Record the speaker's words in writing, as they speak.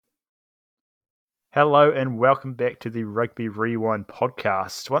Hello and welcome back to the Rugby Rewind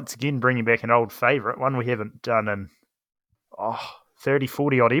podcast. Once again, bringing back an old favourite, one we haven't done in 30,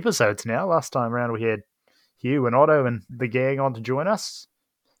 40 odd episodes now. Last time around we had Hugh and Otto and the gang on to join us.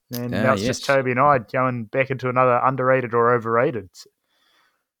 And now it's just Toby and I going back into another underrated or overrated.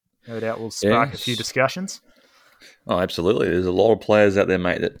 No doubt we'll spark a few discussions. Oh, absolutely. There's a lot of players out there,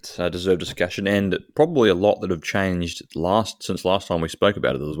 mate, that deserve discussion, and probably a lot that have changed since last time we spoke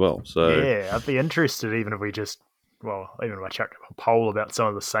about it as well. So yeah, I'd be interested even if I chucked up a poll about some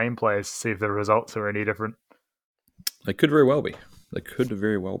of the same players to see if the results are any different. They could very well be.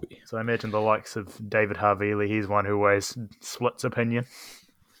 So I imagine the likes of David Harvey, he's one who always splits opinion.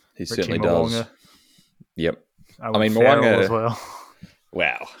 He certainly does. Yep. Moanga as well.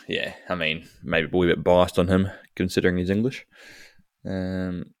 Wow, yeah. I mean, maybe a bit biased on him, considering he's English.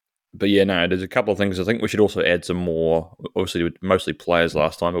 But yeah, no, there's a couple of things. I think we should also add some more, obviously mostly players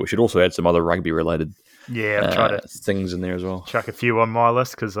last time, but we should also add some other rugby-related things in there as well. Chuck a few on my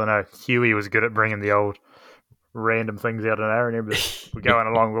list, because I know Huey was good at bringing the old random things out. And I remember we're going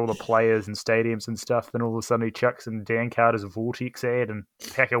along with all the players and stadiums and stuff, then all of a sudden he chucks in Dan Carter's Vortex ad and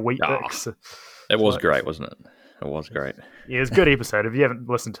pack of Weet-Bix. It was great, wasn't it? It was great. Yeah, it was a good episode. If you haven't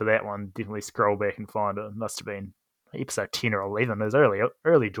listened to that one, definitely scroll back and find it. It must have been episode 10 or 11. It was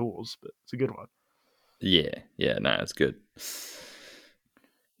early doors, but it's a good one. Yeah, no, it's good.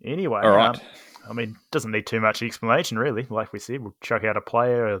 Anyway, all right. Doesn't need too much explanation, really. Like we said, we'll chuck out a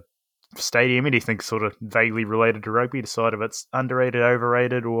player, a stadium, anything sort of vaguely related to rugby, decide if it's underrated,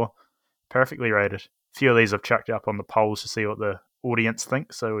 overrated, or perfectly rated. A few of these I've chucked up on the polls to see what the audience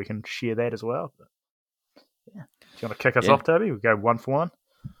thinks, so we can share that as well. But yeah. Do you want to kick us off, Toby? We'll go one for one.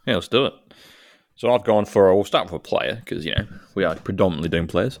 Yeah, let's do it. So we'll start with a player, because, we are predominantly doing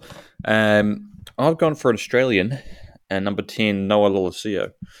players. I've gone for an Australian, and number 10, Noah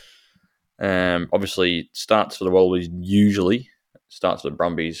Lolesio. Obviously, starts for the Wallabies usually, starts for the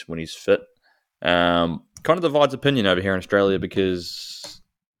Brumbies when he's fit. Kind of divides opinion over here in Australia because,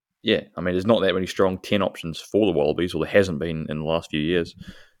 there's not that many strong 10 options for the Wallabies, or there hasn't been in the last few years.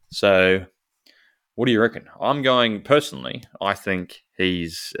 So, what do you reckon? I'm going, personally, I think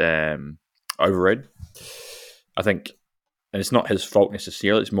he's overrated. I think, and it's not his fault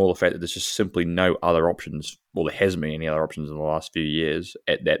necessarily, it's more the fact that there's just simply no other options, well, there hasn't been any other options in the last few years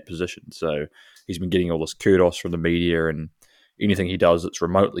at that position. So he's been getting all this kudos from the media, and anything he does that's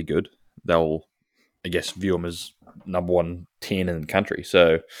remotely good, they'll, I guess, view him as number 1 10 in the country.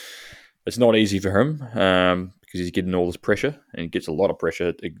 So it's not easy for him because he's getting all this pressure, and he gets a lot of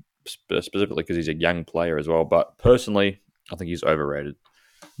pressure, specifically because he's a young player as well. But personally, I think he's overrated.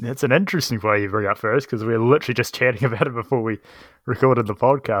 That's an interesting play you bring up first, because we were literally just chatting about it before we recorded the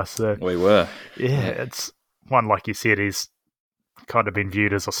podcast. So we were. Yeah, it's one, like you said, he's kind of been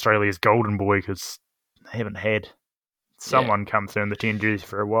viewed as Australia's golden boy, because they haven't had someone come through in the 10 jersey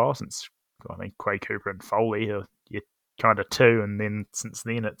for a while since, Quay Cooper and Foley are kind of two, and then since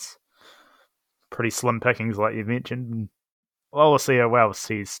then it's pretty slim pickings, like you mentioned.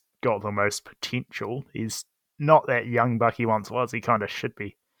 He's got the most potential. He's not that young buck he once was. He kind of should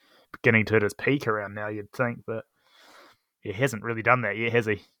be beginning to hit his peak around now, you'd think, but he hasn't really done that yet, has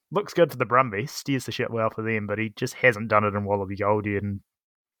he? Looks good for the Brumbies, steers the ship well for them, but he just hasn't done it in Wallaby Gold yet, and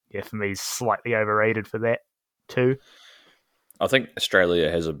for me, he's slightly overrated for that too. I think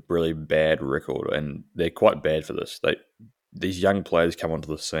Australia has a really bad record, and they're quite bad for this. These young players come onto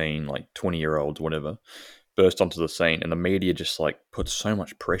the scene, like 20-year-olds, whatever, burst onto the scene, and the media just puts so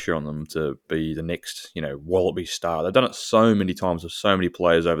much pressure on them to be the next, Wallaby star. They've done it so many times with so many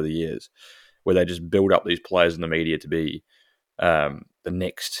players over the years, where they just build up these players in the media to be the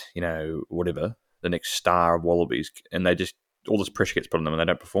next, the next star of Wallabies, and they just, all this pressure gets put on them, and they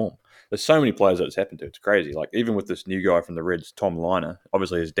don't perform. There's so many players that it's happened to. It's crazy. Like, even with this new guy from the Reds, Tom Liner,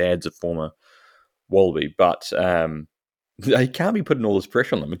 obviously his dad's a former Wallaby, but they can't be putting all this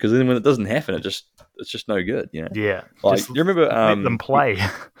pressure on them, because then when it doesn't happen, it's just no good, Yeah. Like, you remember let them play.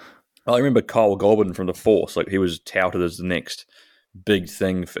 I remember Kyle Goulburn from the Force. Like, he was touted as the next big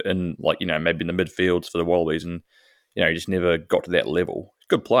thing maybe in the midfields for the Wallabies, and he just never got to that level.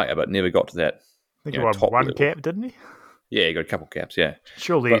 Good player, but never got to that. I think he won one level. Cap, didn't he? Yeah, he got a couple caps. Yeah,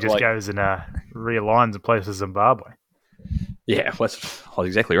 surely he just goes and realigns and plays for Zimbabwe. Yeah, that's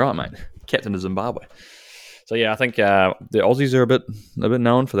exactly right, mate. Captain of Zimbabwe. So yeah, I think the Aussies are a bit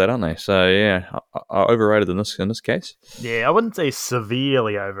known for that, aren't they? So yeah, overrated in this case. Yeah, I wouldn't say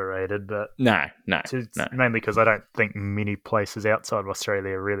severely overrated, but no. Mainly because I don't think many places outside of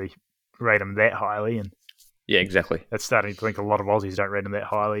Australia really rate him that highly, and yeah, exactly. It's starting to think a lot of Aussies don't rate him that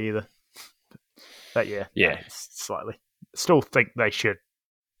highly either. But yeah, slightly. Still think they should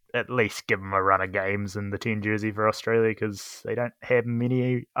at least give him a run of games in the 10 jersey for Australia because they don't have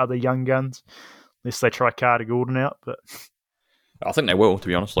many other young guns unless they try Carter Gordon out. But I think they will, to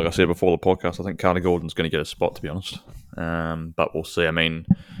be honest. Like I said before the podcast, I think Carter Gordon's going to get a spot, to be honest. But we'll see. I mean,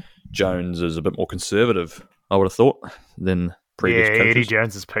 Jones is a bit more conservative, I would have thought, than previous coaches. Eddie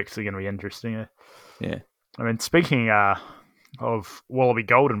Jones's picks are going to be interesting. Yeah. I mean, speaking of Wallaby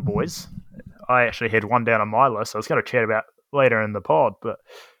Golden Boys, I actually had one down on my list. I was going to chat about later in the pod, but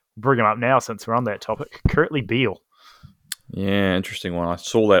bring him up now since we're on that topic. Kurtley Beale. Yeah, interesting one. I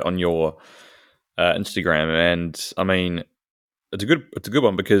saw that on your Instagram, and I mean, it's a good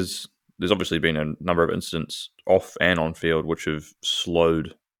one because there's obviously been a number of incidents off and on field which have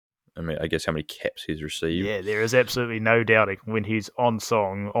slowed. I mean, I guess how many caps he's received. Yeah, there is absolutely no doubting when he's on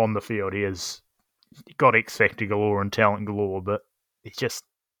song on the field, he has got X factor galore and talent galore, but he just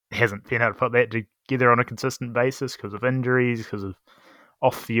hasn't been able to put that together on a consistent basis because of injuries, because of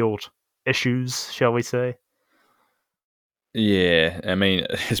off-field issues, shall we say. Yeah, I mean,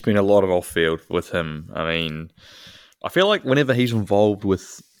 it's been a lot of off-field with him. I mean, I feel like whenever he's involved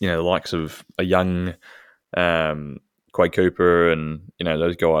with, the likes of a young Quade Cooper and,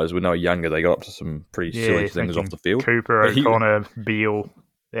 those guys, when they were younger, they got up to some pretty silly things off the field. Cooper, O'Connor, Beale,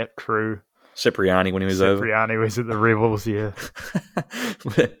 that crew. Cipriani when he was over. Cipriani was at the Rebels, yeah.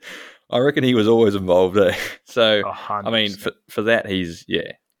 I reckon he was always involved there. So, 100%. I mean, for that, he's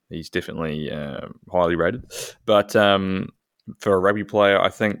definitely highly rated. But for a rugby player, I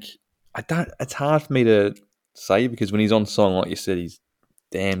think it's hard for me to say because when he's on song, like you said, he's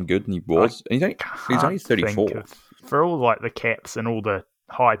damn good, and he was. And he's only 34. For all like the caps and all the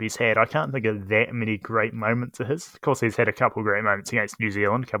hype he's had, I can't think of that many great moments of his. Of course, he's had a couple of great moments against New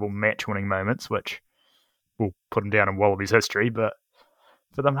Zealand, a couple of match-winning moments, which will put him down in Wallabies history. But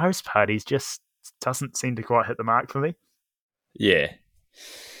for the most part, he just doesn't seem to quite hit the mark for me. Yeah.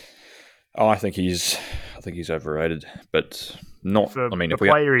 Oh, I think he's overrated, but not. For the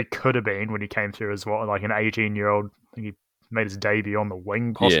player he could have been when he came through as well, like an 18-year-old. I think he made his debut on the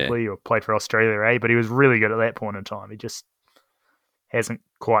wing, possibly, or played for Australia, but he was really good at that point in time. He just hasn't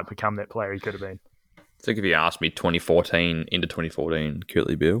quite become that player he could have been. I think if you asked me 2014 into 2014,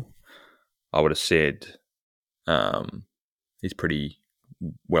 Kurtley Beale, I would have said he's pretty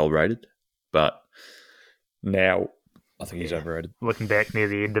well rated, but now I think he's overrated. Looking back near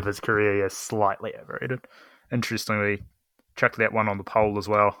the end of his career, he's slightly overrated. Interestingly, chucked that one on the poll as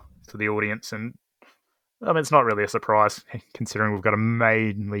well to the audience, and I mean, it's not really a surprise considering we've got a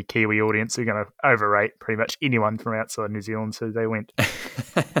mainly Kiwi audience who are going to overrate pretty much anyone from outside New Zealand. So they went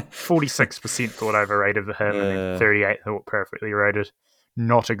 46% thought overrated for him, and then 38% thought perfectly rated.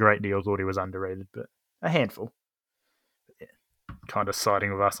 Not a great deal thought he was underrated, but a handful. Yeah, kind of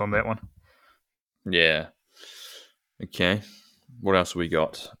siding with us on that one. Yeah. Okay. What else have we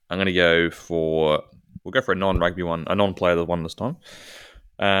got? I'm going to go for... We'll go for a non-rugby one, a non-player one this time.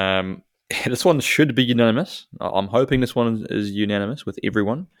 This one should be unanimous. I'm hoping this one is unanimous with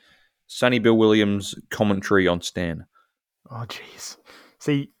everyone. Sonny Bill Williams' commentary on Stan. Oh, jeez.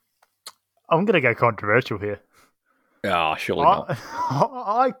 See, I'm going to go controversial here. Ah, surely not.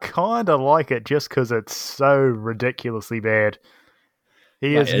 I kind of like it just because it's so ridiculously bad.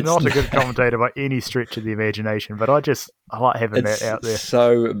 He is not a good commentator by any stretch of the imagination, but I like having that out there. It's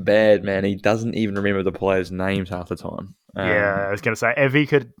so bad, man. He doesn't even remember the players' names half the time. Yeah, I was going to say, if he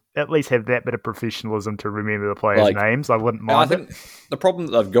could at least have that bit of professionalism to remember the players' names, I wouldn't mind. I think the problem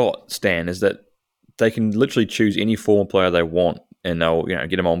that they've got, Stan, is that they can literally choose any former player they want, and they'll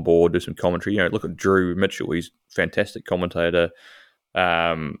get him on board, do some commentary. Look at Drew Mitchell; he's a fantastic commentator.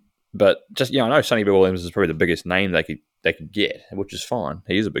 But just I know Sonny Bill Williams is probably the biggest name they could get, which is fine.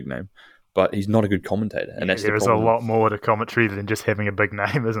 He is a big name, but he's not a good commentator, and that's the problem. There is a lot more to commentary than just having a big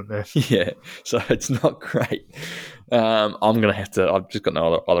name, isn't there? Yeah, so it's not great. I'm gonna have to. I've just got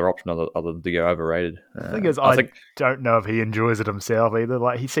no other option other than to go overrated. The thing is, I don't know if he enjoys it himself either.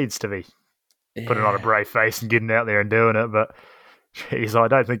 Like he seems to be putting on a brave face and getting out there and doing it, but geez, I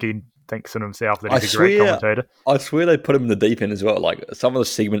don't think he thinks in himself that he's a great commentator. I swear they put him in the deep end as well. Like some of the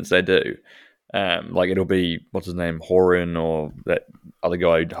segments they do. Like it'll be what's his name, Horan, or that other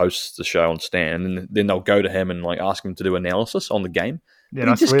guy who hosts the show on Stan, and then they'll go to him and like ask him to do analysis on the game. Yeah,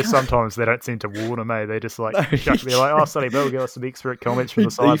 and I swear sometimes they don't seem to warn him. They just like be like, "Oh, Sonny Bill, give us some expert comments from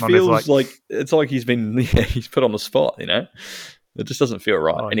the sideline." He feels like it's like he's been he's put on the spot. It just doesn't feel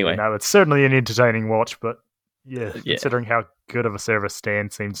right. Anyway, no, it's certainly an entertaining watch, but considering how good of a service Stan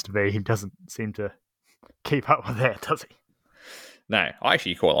seems to be, he doesn't seem to keep up with that, does he? No, I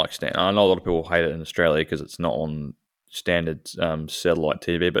actually quite like Stan. I know a lot of people hate it in Australia because it's not on standard satellite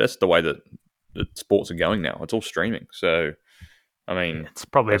TV, but that's the way that the sports are going now. It's all streaming. So, I mean, It's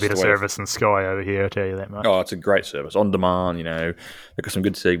probably a that's just better the way. service than Sky over here, I'll tell you that much. Oh, it's a great service on demand. They've got some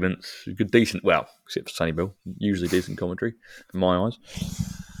good segments, good decent. Well, except for Sonny Bill, usually decent commentary in my eyes.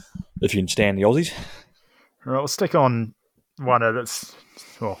 If you can stand the Aussies. All right, we'll stick on one that's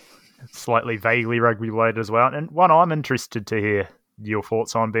slightly vaguely rugby related as well, and one I'm interested to hear your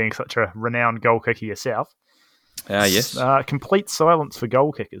thoughts on, being such a renowned goal kicker yourself. Yes. Complete silence for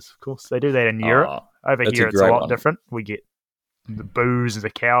goal kickers. Of course, they do that in Europe. Over That's here, a it's a great lot one. different. We get the boos, the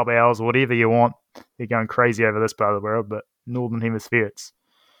cowbells, whatever you want. They're going crazy over this part of the world, but Northern Hemisphere, it's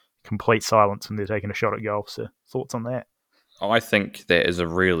complete silence when they're taking a shot at goal. So, thoughts on that? I think that is a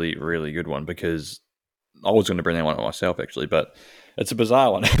really, really good one because I was going to bring that one up myself, actually, but it's a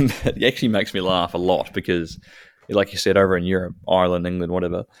bizarre one. It actually makes me laugh a lot because, like you said, over in Europe, Ireland, England,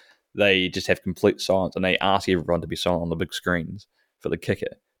 whatever, they just have complete silence and they ask everyone to be silent on the big screens for the kicker.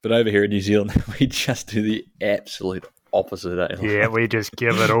 But over here in New Zealand, we just do the absolute opposite. Yeah, we just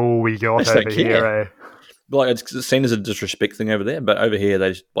give it all we got just don't over here. care. Like, it's seen as a disrespect thing over there, but over here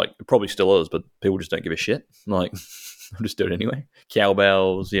they just, like, it probably still is, but people just don't give a shit. Like, I'll just do it anyway.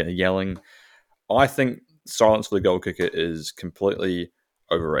 Cowbells, yelling. I think silence for the goal kicker is completely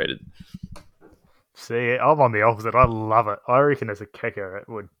overrated. See, I'm on the opposite. I love it. I reckon as a kicker, it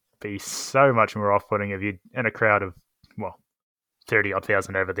would be so much more off-putting if you're in a crowd of, 30-odd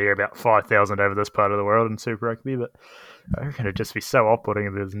thousand over there, about 5,000 over this part of the world in Super Rugby, but I reckon it'd just be so off-putting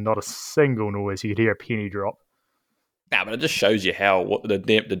if there's not a single noise. You could hear a penny drop. Yeah, but it just shows you what the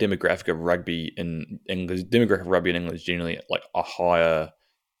demographic of rugby in England. Demographic of rugby in England is generally like a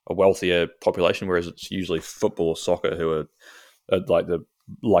wealthier population, whereas it's usually football or soccer who are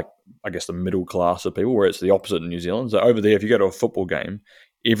I guess the middle class of people. Where it's the opposite in New Zealand. So over there, if you go to a football game,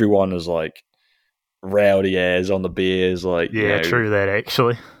 everyone is like rowdy as on the beers, True that,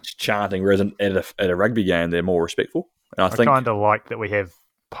 actually. chanting. Whereas at a rugby game, they're more respectful. And I think kind of like that we have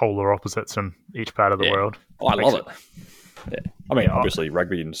polar opposites in each part of the world. I love it. Yeah, I mean, obviously,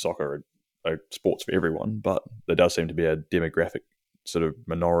 rugby and soccer are sports for everyone, but there does seem to be a demographic sort of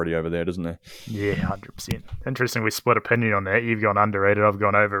minority over there, doesn't there? Yeah, 100%. Interesting, we split opinion on that. You've gone underrated, I've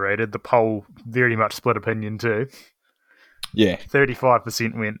gone overrated. The poll very much split opinion too. Yeah.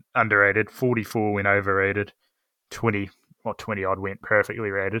 35% went underrated, 44% went overrated, 20 odd went perfectly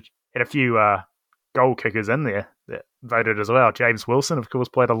rated. And a few goal kickers in there that voted as well. James Wilson, of course,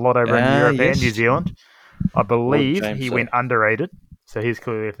 played a lot over in Europe and New Zealand. I believe he went underrated, so he's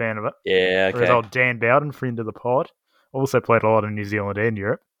clearly a fan of it. Yeah, okay. Whereas old Dan Bowden, friend of the pod, also played a lot in New Zealand and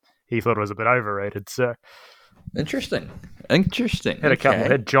Europe. He thought it was a bit overrated, so... Interesting. Had a couple.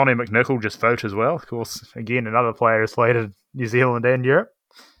 Had Johnny McNichol just vote as well. Of course, again, another player who's played in New Zealand and Europe.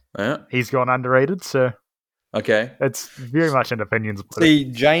 Yeah. He's gone underrated, so... Okay. It's very much an opinions. See,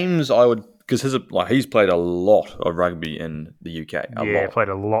 James, I would... Because he's played a lot of rugby in the UK. Played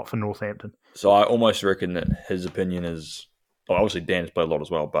a lot for Northampton. So I almost reckon that his opinion is... Well, obviously, Dan's played a lot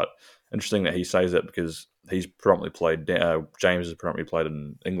as well, but interesting that he says that because he's predominantly played... James has predominantly played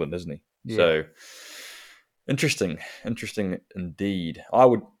in England, isn't he? Yeah. So... Interesting indeed. I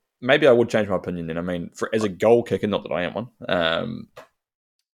would change my opinion then. I mean, as a goal kicker, not that I am one,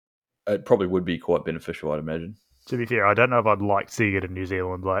 it probably would be quite beneficial, I'd imagine. To be fair, I don't know if I'd like seeing it in New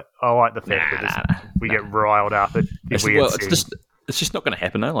Zealand. Like, I like the fact that we get riled up. It's just not going to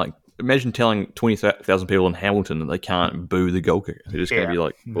happen, though. Like, imagine telling 20,000 people in Hamilton that they can't boo the goal kicker. They're just going to be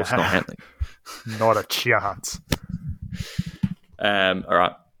like, well, it's not happening. Not a chance. All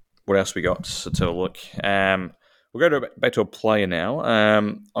right. What else we got? Let's have a look. We'll go back to a player now.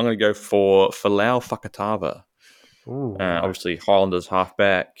 I'm going to go for Falau Fakatava. Obviously, Highlanders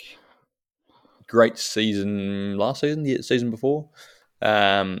halfback. Great season last season, the season before.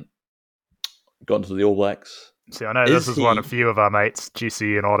 Got into the All Blacks. See, I know this is one of a few of our mates,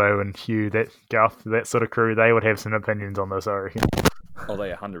 Jesse and Otto and Hugh, Guff, that sort of crew. They would have some opinions on this, I reckon. Oh,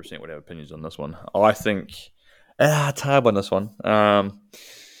 they 100% would have opinions on this one. I think it's hard on this one.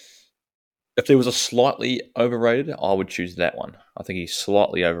 If there was a slightly overrated, I would choose that one. I think he's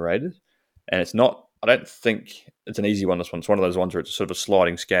slightly overrated. And it's not, I don't think it's an easy one, this one. It's one of those ones where it's sort of a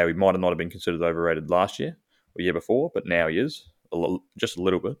sliding scale. He might have not been considered overrated last year or year before, but now he is, just a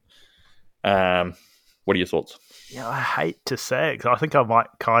little bit. What are your thoughts? Yeah, I hate to say it, because I think I might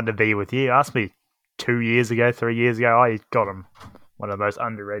kind of be with you. Ask me 3 years ago, I got him one of the most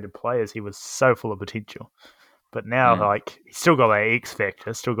underrated players. He was so full of potential. But now, he's still got that X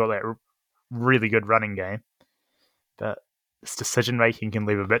factor, still got that really good running game, but this decision making can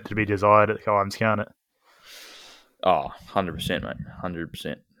leave a bit to be desired at times, can't it? Oh, 100%, mate.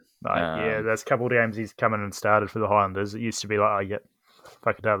 100%. There's a couple of games he's come in and started for the Highlanders. It used to be like,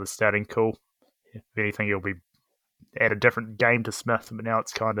 Fakatava's starting, cool. If anything, he'll be add a different game to Smith, but now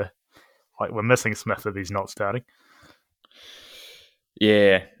it's kind of like we're missing Smith if he's not starting.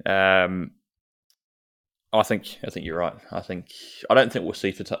 Yeah, I think you're right. I don't think we'll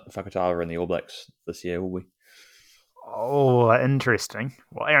see Fakatava in the All Blacks this year, will we? Oh, interesting.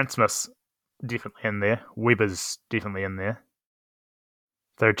 Well, Aaron Smith's definitely in there. Weber's definitely in there.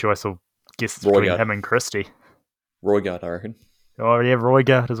 Third choice, will guess it's between him and Christie. Roygard, I reckon. Oh, yeah,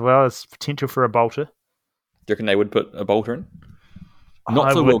 Roygard as well. There's potential for a bolter. Do you reckon they would put a bolter in? Not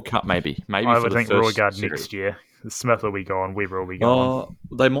for the World Cup, maybe. I for would the think first Roygard series. next year. Smith will be gone. Weber will be gone.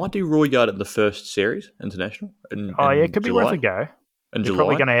 They might do Roygard in the first series, international. In it could be July. worth a go. They're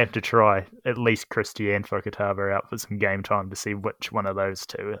probably going to have to try at least Christie and Fakatava out for some game time to see which one of those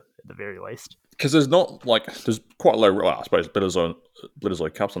two at the very least. Because there's quite low. Well, I suppose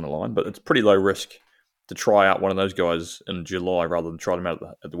Bledisloe Cup's on the line, but it's pretty low risk to try out one of those guys in July rather than try them out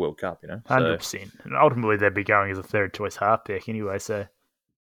at the World Cup. 100%. And ultimately, they'd be going as a third choice halfback anyway. So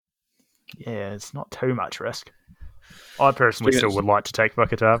yeah, it's not too much risk. I personally still would like to take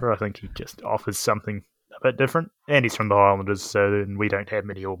Fakatava. I think he just offers something a bit different. And he's from the Highlanders, so we don't have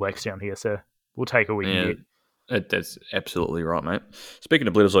many All Blacks down here, so we'll take what we can get. That's absolutely right, mate. Speaking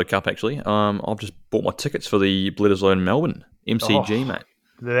of Bledisloe Cup, actually, I've just bought my tickets for the Bledisloe in Melbourne, MCG, mate.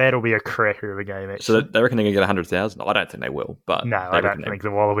 That'll be a cracker of a game, actually. So they reckon they're going to get 100,000? I don't think they will, but... No, I don't think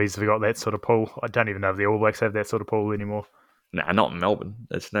the Wallabies have got that sort of pool. I don't even know if the All Blacks have that sort of pool anymore. Nah, not in Melbourne.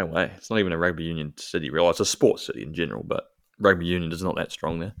 There's no way. It's not even a rugby union city. Well, it's a sports city in general, but rugby union is not that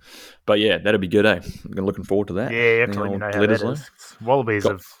strong there. But yeah, that'll be good, eh? I'm looking forward to that. Yeah, absolutely. You know how that is. Wallabies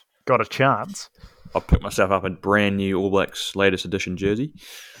have got a chance. I picked myself up a brand new All Blacks latest edition jersey.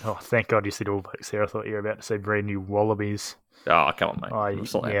 Oh, thank God you said All Blacks there. I thought you were about to say brand new Wallabies. Oh, come on, mate. I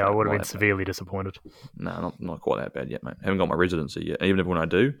would have been severely disappointed. No, not quite that bad yet, mate. I haven't got my residency yet. Even if when I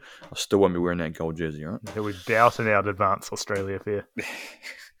do, I still won't be wearing that gold jersey, all right? He'll be doubting out advance Australia fair.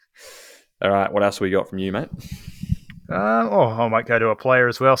 All right, what else have we got from you, mate? I might go to a player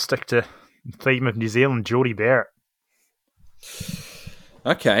as well. Stick to the theme of New Zealand, Geordie Barrett.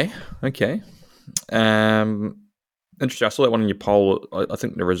 Okay. Interesting. I saw that one in your poll. I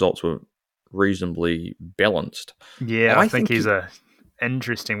think the results were reasonably balanced. Yeah, I think he's an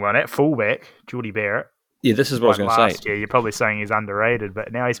interesting one. At fullback, Geordie Barrett. Yeah, this is what I was going to say. Last year, you're probably saying he's underrated,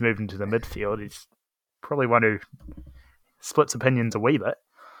 but now he's moved into the midfield. He's probably one who splits opinions a wee bit.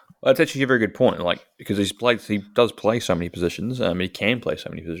 Well, that's actually a very good point. Because he does play so many positions. He can play so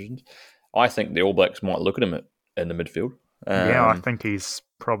many positions. I think the All Blacks might look at him in the midfield. I think he's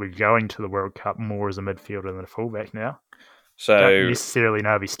probably going to the World Cup more as a midfielder than a fullback now. So don't necessarily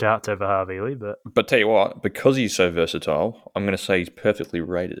know if he starts over Harvey, but tell you what, because he's so versatile, I'm going to say he's perfectly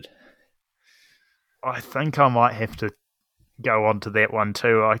rated. I think I might have to go on to that one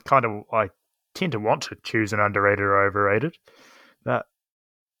too. I tend to want to choose an underrated or overrated, but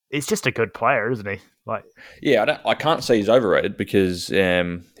he's just a good player, isn't he? I can't say he's overrated because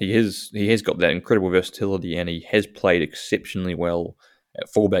he has got that incredible versatility and he has played exceptionally well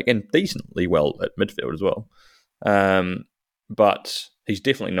at fullback and decently well at midfield as well. But he's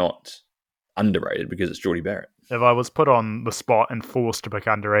definitely not underrated because it's Geordie Barrett. If I was put on the spot and forced to pick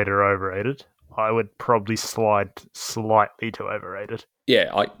underrated or overrated, I would probably slide slightly to overrated.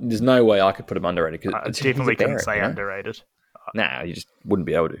 Yeah, there's no way I could put him underrated. I definitely couldn't say underrated. Nah, you just wouldn't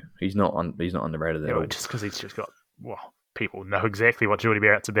be able to. He's not underrated at all. Just because he's just got... Well, people know exactly what Geordie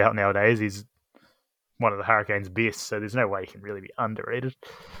Barrett's about nowadays. He's one of the Hurricanes' best, so there's no way he can really be underrated.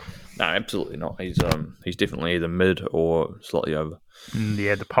 No, absolutely not. He's definitely either mid or slightly over.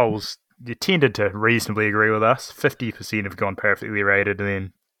 Yeah, the polls tended to reasonably agree with us. 50% have gone perfectly rated, and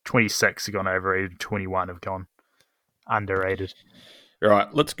then 26 have gone overrated, 21 have gone underrated. All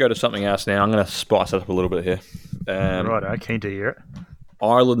right, let's go to something else now. I'm going to spice it up a little bit here. Right, keen to hear it.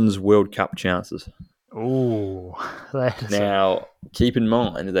 Ireland's World Cup chances. Oh, now keep in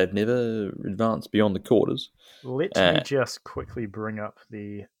mind they've never advanced beyond the quarters. Let me just quickly bring up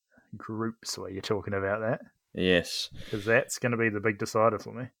the groups where you're talking about that. Yes, because that's going to be the big decider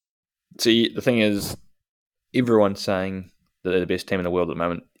for me. See, the thing is, everyone's saying that they're the best team in the world at the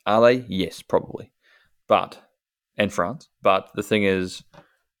moment. Are they? Yes, probably. And France. But the thing is,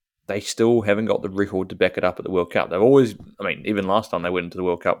 they still haven't got the record to back it up at the World Cup. They've always, even last time they went into the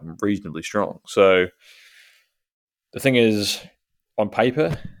World Cup reasonably strong. So the thing is, on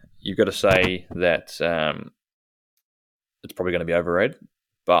paper, you've got to say that it's probably going to be overrated.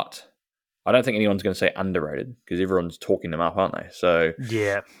 But I don't think anyone's going to say underrated because everyone's talking them up, aren't they? So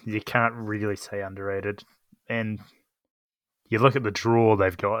yeah, you can't really say underrated. And you look at the draw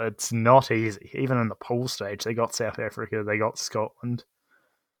they've got, it's not easy. Even in the pool stage, they got South Africa, they got Scotland.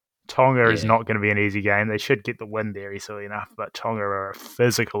 Tonga is Yeah. not going to be an easy game. They should get the win there easily enough, but Tonga are a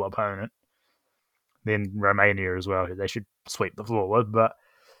physical opponent. Then Romania as well, who they should sweep the floor with. But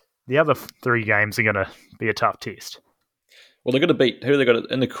the other 3 games are going to be a tough test. Well, they're going to beat who they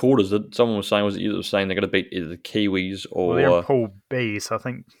got in the quarters. That someone was saying they're going to beat either the Kiwis or Well, they're in Pool B, so I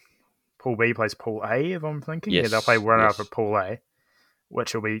think Pool B plays Pool A, if I'm thinking. yes, Yeah, they'll play runner up yes. at Pool A,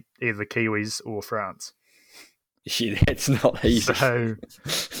 which will be either Kiwis or France. Yeah, that's not easy. So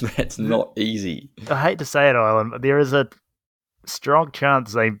that's not easy. I hate to say it, Ireland, but there is a strong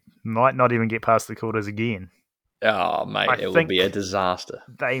chance they might not even get past the quarters again. Oh, mate, it would be a disaster.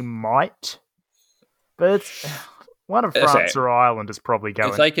 They might, but it's, one of France or Ireland is probably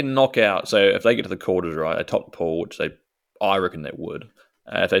going. If they can knock out, so if they get to the quarters, right, they top the pool, which I reckon they would.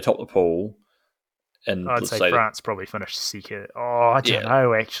 If they top the pool, and I'd say France probably finish second. Oh, I don't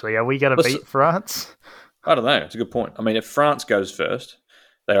know, actually. Are we going to beat France? I don't know. It's a good point. I mean, if France goes first,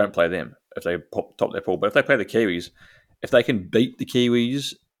 they don't play them if they top their pool. But if they play the Kiwis, if they can beat the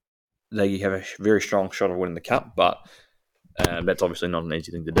Kiwis, they have a very strong shot of winning the cup. But that's obviously not an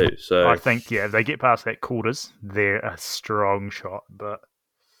easy thing to do. So I think, if they get past that quarters, they're a strong shot. But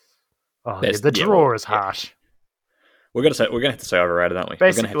the draw is harsh. We're going to have to say overrated, aren't we?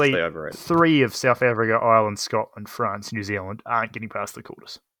 Basically, we're going to have to say overrated. 3 of South Africa, Ireland, Scotland, France, New Zealand aren't getting past the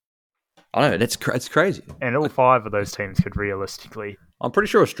quarters. I know, it's crazy. And all 5 of those teams could realistically... I'm pretty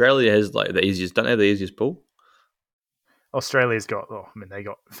sure Australia has the easiest... Don't they have the easiest pool? Australia's got... they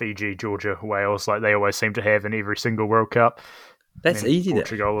got Fiji, Georgia, Wales, like they always seem to have in every single World Cup. That's easy,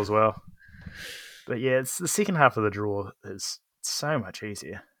 Portugal as well. But yeah, it's the second half of the draw is so much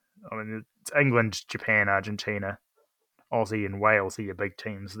easier. I mean, it's England, Japan, Argentina, Aussie and Wales are your big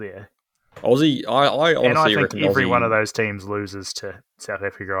teams there. Aussie, I honestly think reckon every Aussie, one of those teams loses to South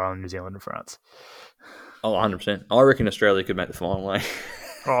Africa, Ireland, New Zealand, and France. Oh, 100%. I reckon Australia could make the final.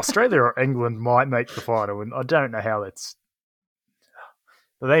 Australia or England might make the final, and I don't know how it's...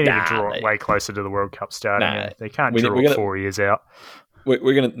 But they need to draw it way closer to the World Cup starting. They can't draw it 4 years out. We're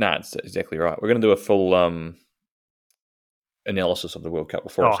going to... That's exactly right. We're going to do a full analysis of the World Cup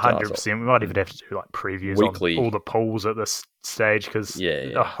before it starts. 100%. We might even have to do previews weekly on all the pools at this stage, because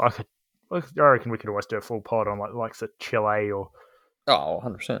I reckon we could always do a full pod on like the Chile or... Oh,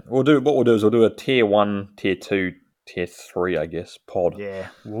 100%. We'll do a tier 1, tier 2, tier 3, I guess, pod. Yeah,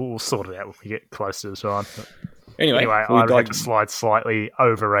 we'll sort it out when we get close to the time. But anyway I would have to slide slightly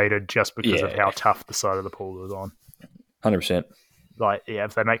overrated just because of how tough the side of the pool is on. 100%.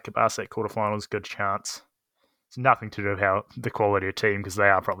 If they make it past that quarterfinals, good chance. It's nothing to do with how the quality of team, because they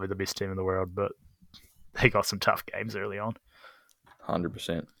are probably the best team in the world, but they got some tough games early on.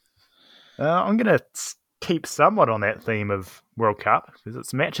 100%. I'm going to keep somewhat on that theme of World Cup, because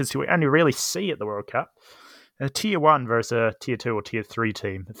it's matches we only really see at the World Cup. A tier 1 versus a tier 2 or tier 3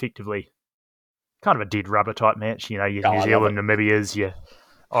 team, effectively kind of a dead rubber type match. Your New Zealand, Namibias, your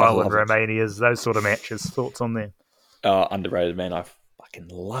Ireland, Romanias, those sort of matches. Thoughts on them? Underrated, man. I fucking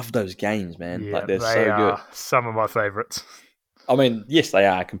love those games, man. Yeah, they're so good. Some of my favourites. I mean, yes, they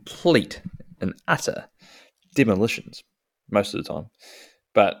are complete and utter demolitions most of the time.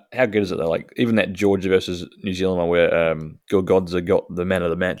 But how good is it though? Even that Georgia versus New Zealand one where Godza got the man of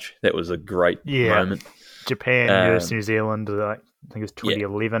the match. That was a great moment. Japan versus New Zealand, I think it was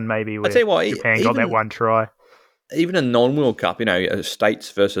 2011 maybe, where Japan got that one try. Even a non-World Cup,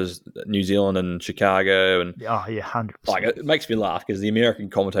 States versus New Zealand and Chicago. 100%. It makes me laugh because the American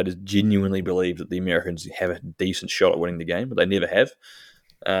commentators genuinely believe that the Americans have a decent shot at winning the game, but they never have.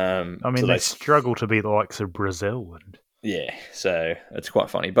 They struggle to beat the likes of Brazil. Yeah, so it's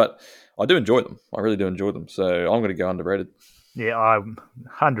quite funny. But I do enjoy them. I really do enjoy them. So I'm going to go underrated. Yeah, I'm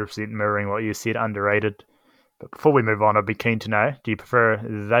 100% mirroring what you said, underrated. But before we move on, I'd be keen to know, do you prefer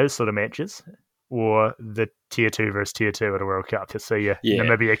those sort of matches or the tier 2 versus tier 2 at a World Cup? To see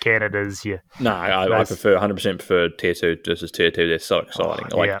Namibia, Canada's, No, I prefer 100% prefer tier 2 versus tier 2. They're so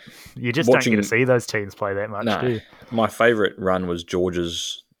exciting. You just don't get to see those teams play that much, do you? My favourite run was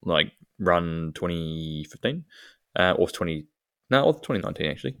Georgia's run 2015. Or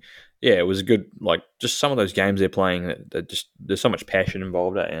 2019 actually. Yeah, it was a good, just some of those games they're playing, there's so much passion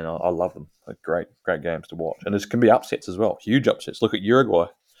involved in it, and I love them. Great games to watch. And there can be upsets as well, huge upsets. Look at Uruguay.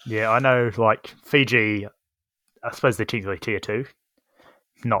 Yeah, I know, Fiji, I suppose they're technically tier 2.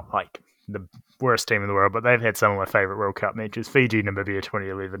 Not the worst team in the world, but they've had some of my favourite World Cup matches. Fiji, Namibia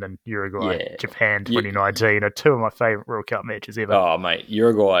 2011 and Uruguay, Japan 2019 are 2 of my favourite World Cup matches ever. Oh, mate,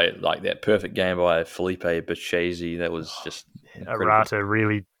 Uruguay, that perfect game by Felipe Bacchese, that was just incredible. Arata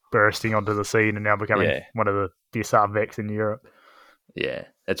really bursting onto the scene and now becoming one of the best halfbacks in Europe. Yeah,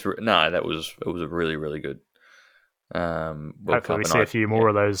 it was a really, really good World Hopefully Cup. we see a few more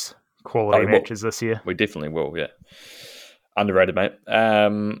of those quality we will. matches this year. We definitely will, yeah. Underrated, mate.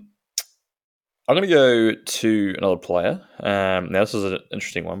 I'm going to go to another player. Now, this is an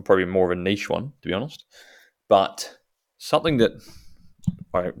interesting one, probably more of a niche one, to be honest. But something that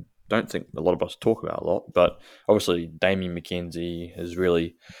I don't think a lot of us talk about a lot, but obviously Damien McKenzie is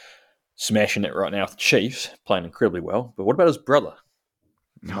really smashing it right now with the Chiefs, playing incredibly well. But what about his brother,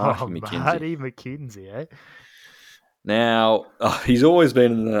 Marty McKenzie? Marty McKenzie, eh? Now, he's always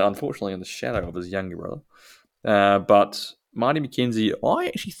been, unfortunately, in the shadow of his younger brother. But Marty McKenzie, I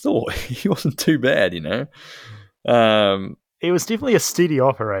actually thought he wasn't too bad, you know. He was definitely a steady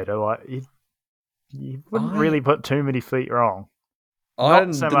operator. Like he wouldn't really put too many feet wrong.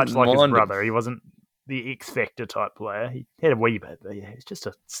 Not so much like his brother. He wasn't the X Factor type player. He had a wee bit, but yeah, he's just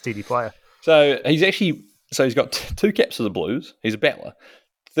a steady player. So he's got 2 caps for the Blues. He's a battler.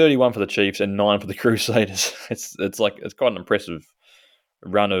 31 for the Chiefs and 9 for the Crusaders. It's quite an impressive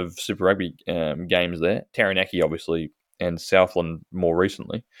run of Super Rugby games there. Taranaki, obviously, and Southland more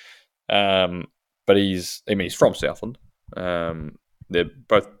recently. But he's from Southland. They're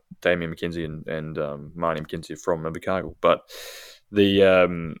both Damien McKenzie and Marty McKenzie from Invercargill. But the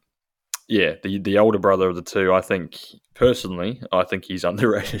older brother of the two, I think he's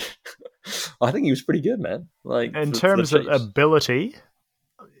underrated. I think he was pretty good, man. Like in terms of ability,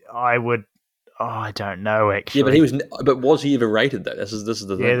 I don't know actually. Yeah, but was he ever rated though? This is the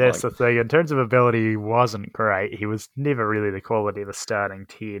thing. Yeah, that's the thing. In terms of ability, he wasn't great. He was never really the quality of a starting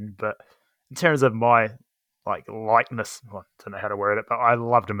 10. But in terms of my likeness, I don't know how to word it, but I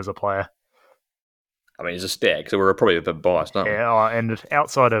loved him as a player. I mean, he's a stag, so we're probably a bit biased, aren't we? Yeah, and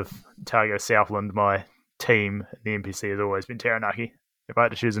outside of Otago Southland, my team in the NPC has always been Taranaki. If I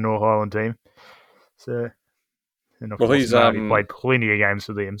had to choose a North Island team, so and of course, he's played plenty of games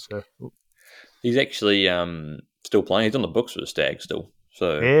for them. So he's actually still playing. He's on the books for the Stag still.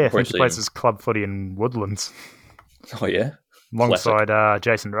 So yeah, I think he plays his club footy in Woodlands. Oh yeah, alongside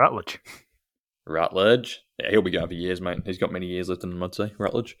Jason Rutledge. Yeah, he'll be going for years, mate. He's got many years left in him, I'd say.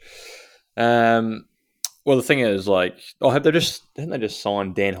 Rutledge. Well, the thing is, didn't they just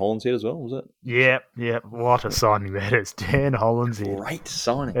sign Dan Hollinshead as well? Was it? Yeah. What a signing that is, Dan Hollinshead. Great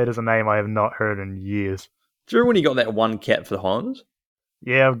signing. That is a name I have not heard in years. Do you remember when he got that 1 cap for the Highlanders?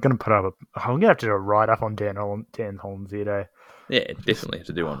 Yeah, I'm gonna have to do a write up on Dan Hollinshead. Eh? Yeah, definitely have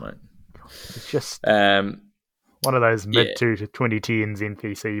to do one, mate. It's just one of those mid to 2010s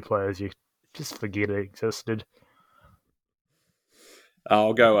NPC players you just forget it existed.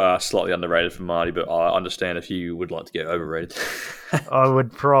 I'll go slightly underrated for Marty, but I understand if you would like to get overrated.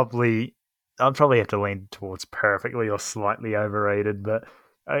 I'd probably have to lean towards perfectly or slightly overrated, but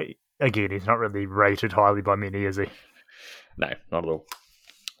again, he's not really rated highly by many, is he? No, not at all.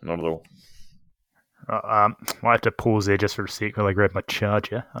 Not at all. I have to pause there just for a sec while I grab my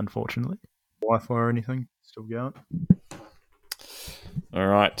charger, unfortunately. Wi-Fi or anything? Still going? All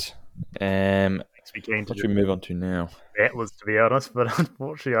right. What should we move on to now? Battlers, to be honest, but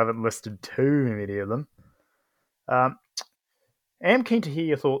unfortunately I haven't listed too many of them. I am keen to hear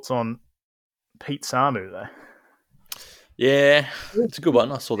your thoughts on Pete Samu, though. Yeah, it's a good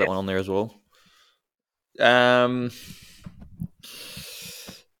one. I saw that one on there as well.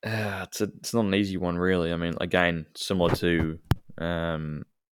 It's not an easy one, really. I mean, again, similar to,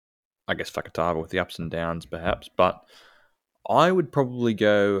 I guess, Fakatava with the ups and downs, perhaps. But I would probably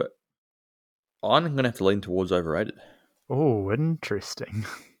go. I'm going to have to lean towards overrated. Oh, interesting.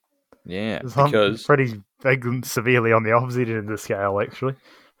 Yeah, because I'm pretty big and severely on the opposite end of the scale, actually.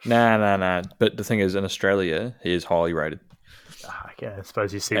 Nah. But the thing is, in Australia, he is highly rated. Okay, I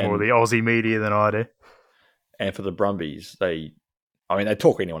suppose you see more of the Aussie media than I do. And for the Brumbies, they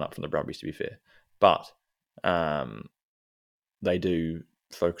talk anyone up from the Brumbies, to be fair, but they do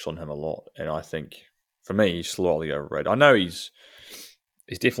focus on him a lot, and I think for me, he's slightly overrated. I know he's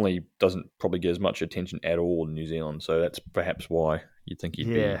definitely doesn't probably get as much attention at all in New Zealand, so that's perhaps why you think he'd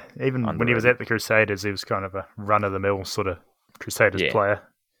be even underrated. When he was at the Crusaders, he was kind of a run-of-the-mill sort of Crusaders player,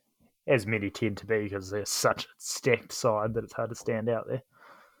 as many tend to be because they're such a stacked side that it's hard to stand out there.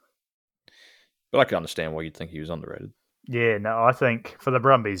 But I can understand why you'd think he was underrated. Yeah, no, I think for the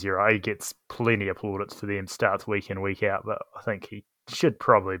Brumbies, you're right, he gets plenty of plaudits for them, starts week in, week out, but I think he should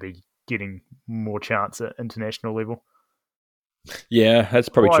probably be getting more chance at international level. Yeah, that's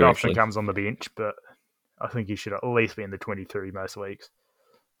probably Quite true. Often comes on the bench, but I think he should at least be in the 23 most weeks.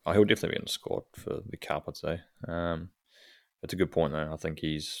 Oh, he'll definitely be in the squad for the Cup, I'd say. That's a good point, though. I think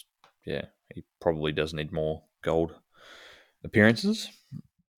he probably does need more gold appearances.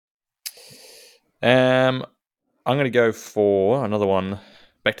 I'm going to go for another one.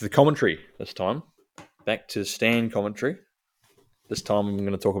 Back to the commentary this time. Back to Stan commentary. This time I'm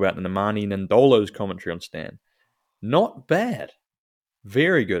going to talk about Nemani Nandolo's commentary on Stan. Not bad.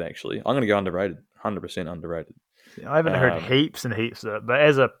 Very good, actually. I'm going to go underrated. 100% underrated. I haven't heard heaps and heaps of it, but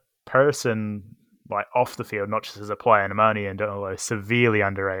as a person, like off the field, not just as a player, Nemani Nandolo, severely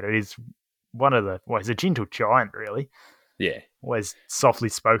underrated. He's he's a gentle giant, really. Yeah. Always softly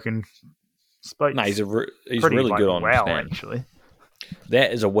spoken. No, he's really good on Stan. Actually.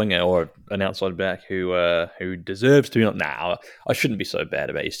 That is a winger or an outside back who deserves to be. I shouldn't be so bad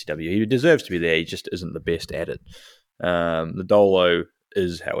about STW. He deserves to be there. He just isn't the best at it. The Dolo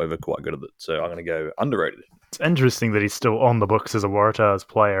is, however, quite good at it. So I'm going to go underrated. It's interesting that he's still on the books as a Waratahs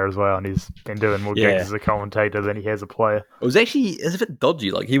player as well, and he's been doing more gigs as a commentator than he has a player. It was actually a bit dodgy.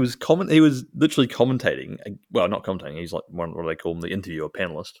 Like he was literally commentating. Well, not commentating. He's like what do they call him? The interviewer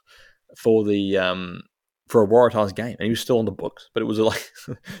panelist for a Waratahs game, and he was still on the books. But it was like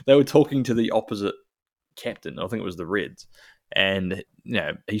they were talking to the opposite captain. I think it was the Reds, and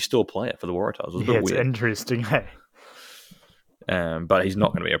he's still a player for the Waratahs. It was a bit weird. It's interesting, hey. But he's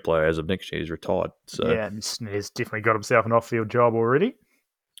not going to be a player as of next year. He's retired. So he's definitely got himself an off-field job already.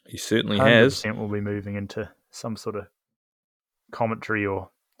 He certainly has. 100% will be moving into some sort of commentary or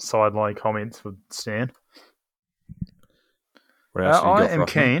sideline comments for Stan. I am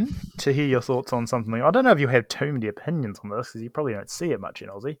keen to hear your thoughts on something. I don't know if you have too many opinions on this, because you probably don't see it much in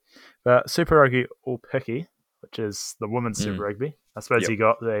Aussie. But Super Rugby All-Piki, which is the women's Super Rugby. I suppose you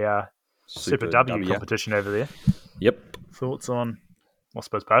got the Super W competition over there. Yep. Thoughts on, I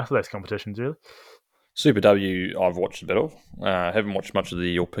suppose, both of those competitions, really? Super W, I've watched a bit of. Haven't watched much of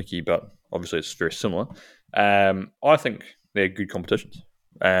the All-Piki, but obviously it's very similar. I think they're good competitions.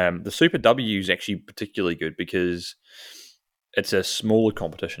 The Super W is actually particularly good because it's a smaller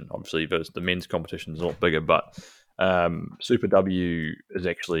competition. Obviously, versus the men's competition is a lot bigger, but Super W is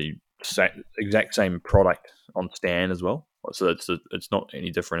actually exact same product on Stan as well. So it's not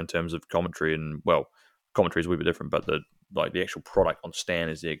any different in terms of commentary, and commentary is a wee bit different, but the actual product on Stan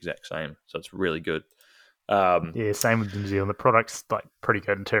is the exact same. So it's really good. Same with New Zealand. The product's pretty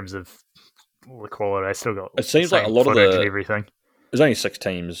good in terms of the quality. I still got. It seems like a lot of and everything. There's only 6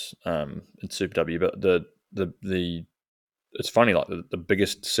 teams in Super W, but the it's funny, like the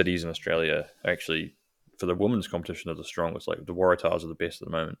biggest cities in Australia actually for the women's competition are the strongest. Like the Waratahs are the best at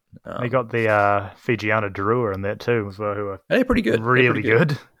the moment. They got the Fijiana Drua in that too as well, who are they're pretty good. Really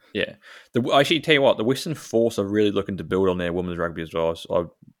good. Yeah. Actually, tell you what, the Western Force are really looking to build on their women's rugby as well. I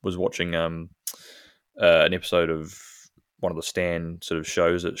was watching an episode of one of the Stan sort of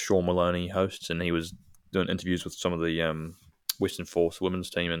shows that Sean Maloney hosts, and he was doing interviews with some of the Western Force women's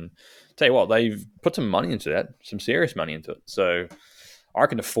team. And tell you what, they've put some money into that, some serious money into it. So I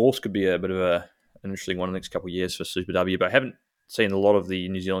reckon the Force could be a bit of an interesting one in the next couple of years for Super W, but I haven't seen a lot of the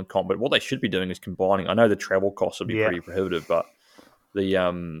New Zealand comp. But what they should be doing is combining. I know the travel costs would be pretty prohibitive, but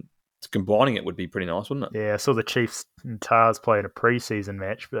the combining it would be pretty nice, wouldn't it? Yeah, I saw the Chiefs and Tars play in a pre-season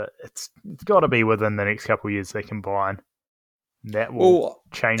match, but it's got to be within the next couple of years they combine. That will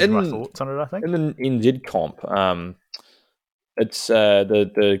change my thoughts on it, I think. In the NZ comp, it's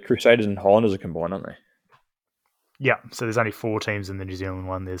the Crusaders and Highlanders are combined, aren't they? Yeah, so there's only 4 teams in the New Zealand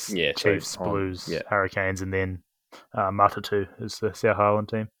one. There's Chiefs, Blues, Hurricanes, and then Matatu is the South Highland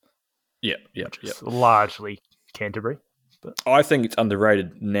team. Yeah. Largely Canterbury. But I think it's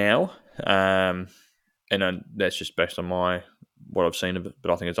underrated now, and that's just based on what I've seen of it,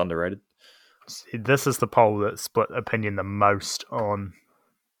 but I think it's underrated. See, this is the poll that split opinion the most on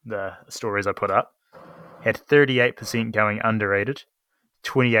the stories I put up. Had 38% going underrated,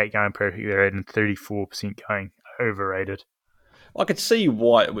 28% going perfectly rated, and 34% going overrated. I could see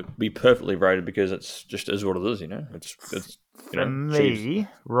why it would be perfectly rated, because it's just is what it is, It's for me,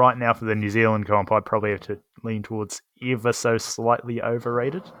 right now for the New Zealand comp, I'd probably have to lean towards ever so slightly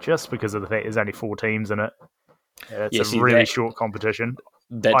overrated, just because of the fact there's only 4 teams in it. It's a really short competition.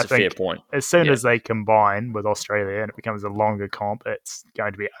 That's a fair point. As soon as they combine with Australia and it becomes a longer comp, it's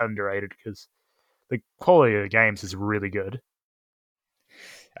going to be underrated because the quality of the games is really good.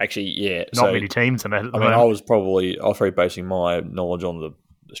 Actually, yeah. Not many teams in it. I was probably basing my knowledge on the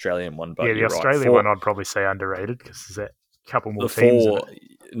Australian one. But the Australian one I'd probably say underrated because there's a couple more teams in it.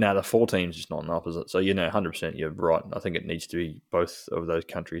 Now, the 4 teams is not enough, is it? So, 100% you're right. I think it needs to be both of those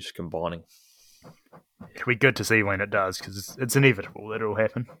countries combining. It'll be good to see when it does, because it's inevitable that it'll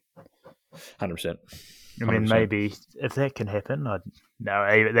happen. 100%. I mean, maybe if that can happen,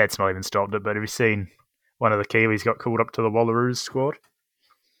 no, that's not even stopped it. But have you seen one of the Kiwis got called up to the Wallaroos squad?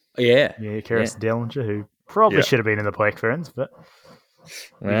 Yeah. Yeah, Karis Dellinger, who probably should have been in the Black Ferns, but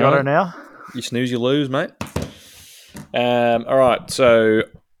you got her now. You snooze, you lose, mate. All right, so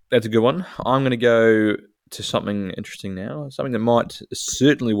that's a good one. I'm going to go to something interesting now. Something that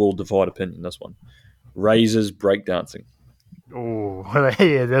certainly will divide opinion. This one, Razors breakdancing. Oh,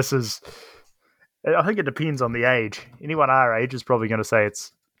 yeah, this is. I think it depends on the age. Anyone our age is probably going to say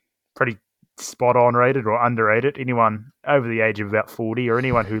it's pretty spot on rated or underrated. Anyone over the age of about 40 or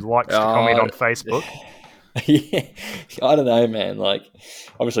anyone who likes to comment on Facebook. Yeah, I don't know, man. Like,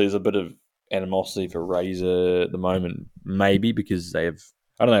 obviously, there's a bit of animosity for Razor at the moment, maybe because they have.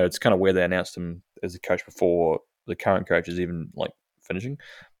 I don't know. It's kind of where they announced him as a coach before the current coach is even like finishing,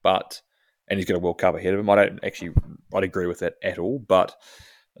 and he's got a World Cup ahead of him. I'd agree with that at all. But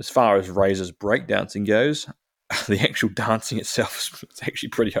as far as Razor's breakdancing goes, the actual dancing itself is actually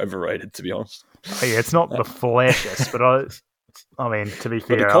pretty overrated, to be honest. Yeah, it's not the flashiest, but I mean, to be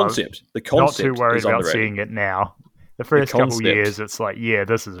fair, the concept not too worried is about underrated. seeing it now. The first couple of years, it's like, yeah,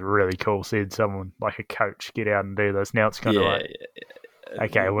 this is really cool. Seeing someone like a coach get out and do this. Now it's kind of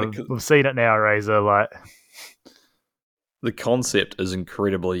okay, we've seen it now, Razor. Like, the concept is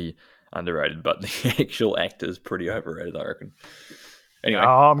incredibly underrated, but the actual act is pretty overrated, I reckon. Anyway,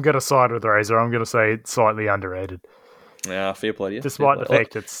 I'm going to side with Razor. I'm going to say it's slightly underrated. Yeah, fair play to you. Despite the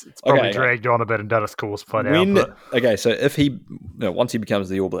fact it's probably dragged on a bit and done its course played out. Okay, so if once he becomes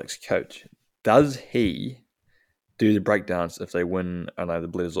the All Blacks coach, does he do the breakdance if they win, I don't know, the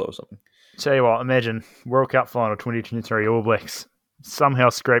Bledisloe or something? Tell you what, imagine World Cup final 2023 All Blacks somehow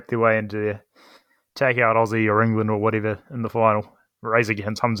scrape their way into there, take out Aussie or England or whatever in the final. Razor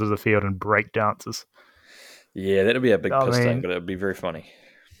comes to the field and break dances. Yeah, that'd be a big piss take, but it'd be very funny.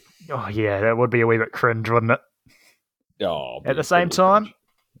 Oh yeah, that would be a wee bit cringe, wouldn't it? Oh, at the same time, cringe.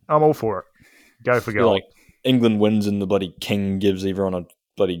 I'm all for it. Go for goal. Like England wins and the bloody king gives everyone a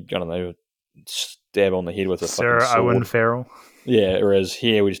bloody, I don't know, stab on the head with a Sarah fucking sword. Owen Farrell. Yeah, whereas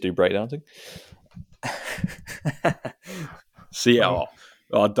here we just do breakdancing. See,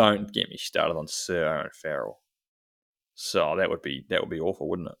 don't get me started on Sir Owen Farrell. So that would be awful,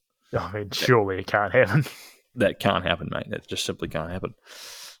 wouldn't it? I mean, surely it can't happen. That can't happen, mate. That just simply can't happen.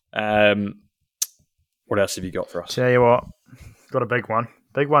 What else have you got for us? Tell you what, got a big one.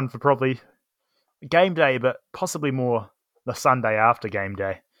 Big one for probably game day, but possibly more the Sunday after game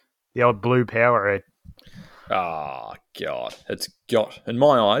day. The old blue Powerade. Oh, God. In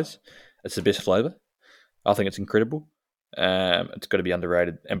my eyes, it's the best flavour. I think it's incredible. It's got to be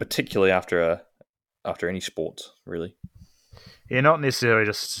underrated, and particularly after any sports, really. Yeah, not necessarily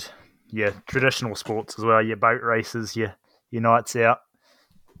just traditional sports as well. Your boat races, your nights out.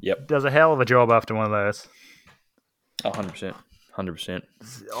 Yep. Does a hell of a job after one of those. 100%. 100%.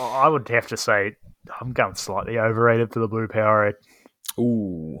 I would have to say I'm going slightly overrated for the blue Powerade.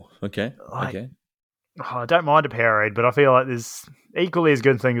 Ooh, okay. Okay. I don't mind a Powerade, but I feel like there's equally as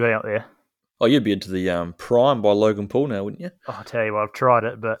good things out there. Oh, you'd be into the Prime by Logan Paul now, wouldn't you? Oh, I'll tell you what, I've tried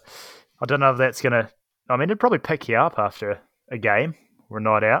it, but I don't know if that's going to... I mean, it'd probably pick you up after a game or a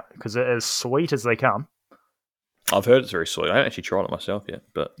night out, because it is sweet as they come. I've heard it's very sweet. I haven't actually tried it myself yet,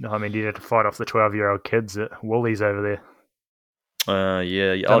 but... No, I mean, you'd have to fight off the 12-year-old kids at Woolies over there.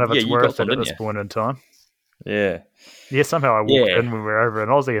 Yeah. I don't know if it's worth it at this point in time. Yeah. Yeah, somehow I walked in when we were over in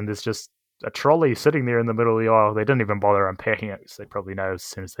Aussie, and there's just a trolley sitting there in the middle of the aisle. They didn't even bother unpacking it, because they probably know as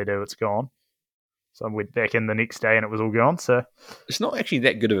soon as they do, it's gone. So I went back in the next day, and it was all gone. So it's not actually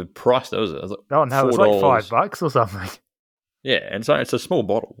that good of a price, though, is it? Like no, it's like $5 or something. Yeah, and so it's a small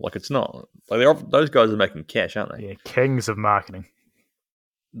bottle. Like, it's not like those guys are making cash, aren't they? Yeah, kings of marketing.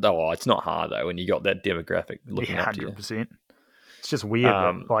 Oh, it's not hard though when you got that demographic looking up to you. 100%. It's just weird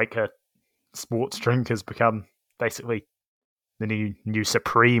that like a sports drink has become basically the new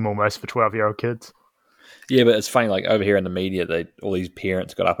Supreme almost for 12-year-old kids. Yeah, but it's funny. Like over here in the media, all these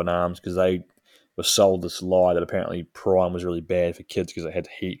parents got up in arms because they were sold this lie that apparently Prime was really bad for kids because it had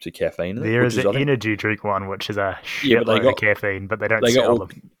heaps of caffeine in it. There is an energy drink one which is a shitload of caffeine, but they don't sell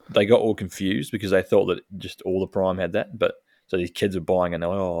them. They got all confused because they thought that just all the Prime had that, but so these kids are buying and they're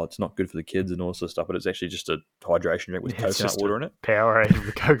like, oh, it's not good for the kids and all this stuff, but it's actually just a hydration drink with coconut water in it. Powerade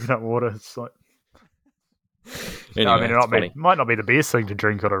with coconut water. It's like... Anyway, I mean, it might not be the best thing to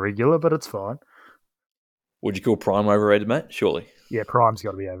drink on a regular, but it's fine. Would you call Prime overrated, mate? Surely. Yeah, Prime's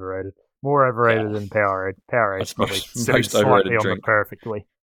got to be overrated. More overrated than Powerade. Powerade's probably most overrated on it perfectly.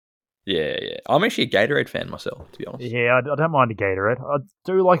 Yeah. I'm actually a Gatorade fan myself, to be honest. Yeah, I don't mind a Gatorade. I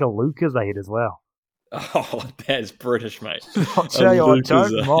do like a Lucozade as well. Oh, that's British, mate. I'll tell you, I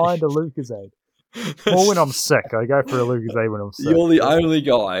don't mind a Lucozade. Or when I'm sick. I go for a Lucozade when I'm sick. You're the only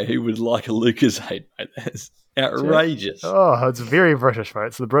guy who would like a Lucozade, mate. That's outrageous. Oh, it's very British, mate.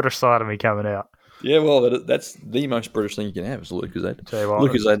 It's the British side of me coming out. Yeah, well, that's the most British thing you can have is a Lucozade.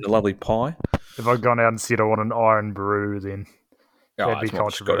 Lucozade and a lovely pie. If I'd gone out and said I want an iron brew, then Oh, That'd be it's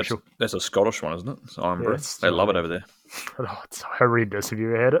more Scottish. controversial. That's a Scottish one, isn't it? It's iron brew. Yes, They love it over there. Oh, it's horrendous. Have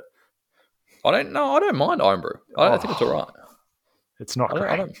you ever had it? I don't know. I don't mind iron brew. I think it's all right. It's not I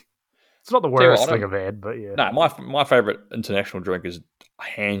great. don't. It's not the Tell you worst what, thing I've had, but yeah. No, my favourite international drink is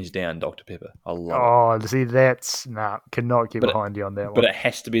hands down Dr Pepper. I love it. Oh, see, cannot get But behind you on that But one. it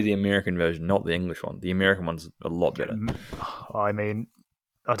has to be the American version, not the English one. The American one's a lot better. I mean,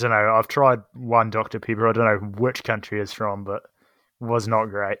 I don't know. I've tried one Dr. Pepper. I don't know which country it's from, but it was not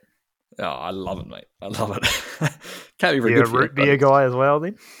great. Oh, I love it, mate. I love it. Can't be very You're good a for root you, beer guy as well,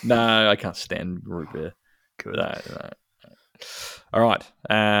 then? No, I can't stand root beer. Good. No. All right.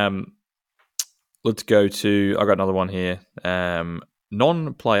 Let's go to... I got another one here.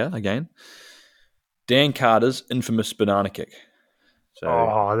 Non-player, again. Dan Carter's infamous banana kick.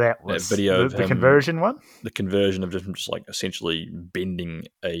 So that was video of the him, conversion one? The conversion of just like essentially bending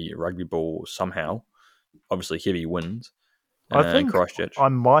a rugby ball somehow. Obviously, heavy winds. I think Christchurch. I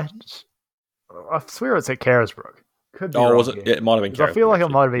swear it's at Carisbrook. Could be wrong, was it? Yeah, it might have been Carisbrook. I feel like it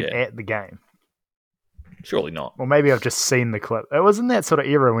might have been at the game. Surely not. Or maybe I've just seen the clip. It was in that sort of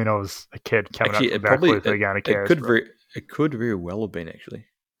era when I was a kid coming up from Barclay going to Carisbrook. It could very well have been, actually.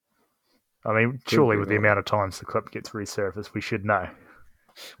 I mean, surely with the amount of times the clip gets resurfaced, we should know.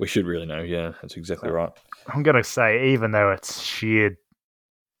 We should really know, yeah. That's exactly right. I'm going to say, even though it's shared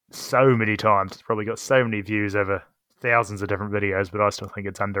so many times, it's probably got so many views over thousands of different videos, but I still think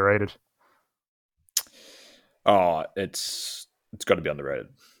it's underrated. Oh, it's got to be underrated.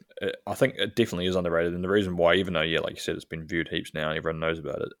 I think it definitely is underrated, and the reason why, even though, yeah, like you said, it's been viewed heaps now and everyone knows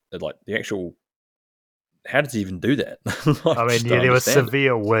about it, like the actual... How does he even do that? I mean, yeah, there was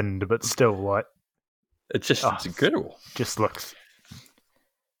severe wind, but still, like... It's incredible. Just looks...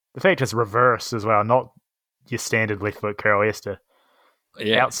 The fact it's reversed as well, not your standard left foot curl. He has to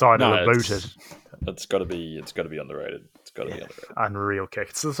outside of the booted. It's got to be underrated. It's got to be underrated. Unreal kick.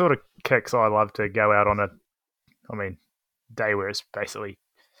 It's the sort of kicks I love to go out on a day where it's basically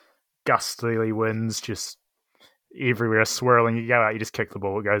gustily winds, just everywhere, swirling. You go out, you just kick the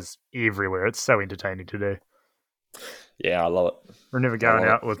ball, it goes everywhere. It's so entertaining to do. Yeah, I love it. I remember going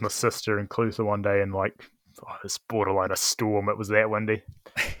out with my sister in Clutha one day and it's borderline a storm. It was that windy.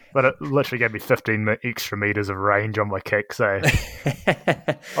 But it literally gave me 15 extra metres of range on my kick, so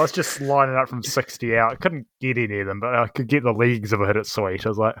I was just lining up from 60 out. I couldn't get any of them, but I could get the legs if I hit it sweet. I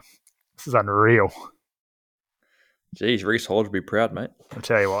was like, this is unreal. Jeez, Reece Hodge would be proud, mate. I'll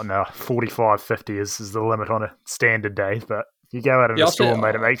tell you what, now 45, 50 is the limit on a standard day, but if you go out in a storm,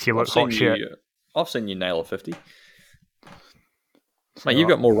 mate, it makes you look hot shit. I've seen you nail a 50. Mate, you've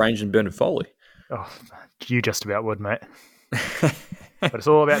got more range than Bernard Foley. Oh, you just about would, mate. But it's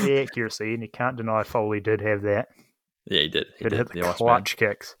all about the accuracy, and you can't deny Foley did have that. Yeah, he did. He did hit the clutch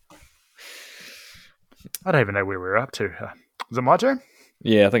kicks. I don't even know where we're up to. Is it my turn?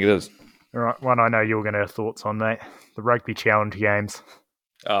 Yeah, I think it is. All right, one I know you're going to have thoughts on, mate. The rugby challenge games.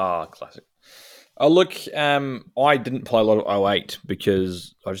 Ah, classic. Oh, look, I didn't play a lot of 08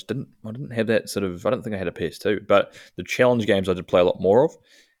 because I didn't have that sort of... I don't think I had a PS2, but the challenge games I did play a lot more of.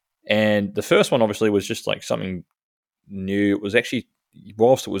 And the first one, obviously, was just like something new. It was actually...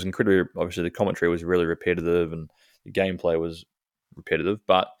 Whilst it was incredibly... Obviously, the commentary was really repetitive and the gameplay was repetitive,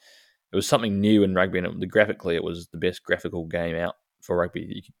 but it was something new in rugby, and graphically, it was the best graphical game out for rugby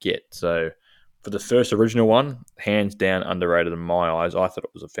that you could get. So for the first original one, hands down underrated in my eyes. I thought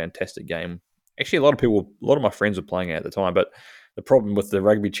it was a fantastic game. Actually, a lot of my friends were playing it at the time, but the problem with the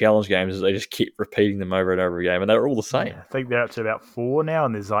rugby challenge games is they just keep repeating them over and over again, and they were all the same. Yeah, I think they're up to about 4 now,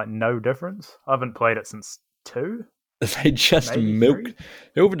 and there's like no difference. I haven't played it since 2. They just milked. 3?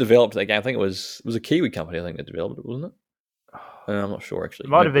 Whoever developed that game, I think it was a Kiwi company. I think that developed it, wasn't it? I'm not sure actually. It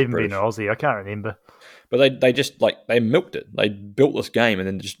might have even been Aussie. I can't remember. But they just they milked it. They built this game and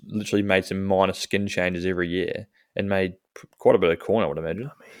then just literally made some minor skin changes every year and made quite a bit of coin, I would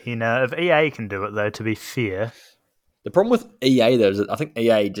imagine. If EA can do it though, to be fair. The problem with EA though is that I think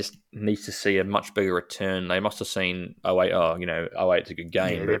EA just needs to see a much bigger return. They must have seen 08's a good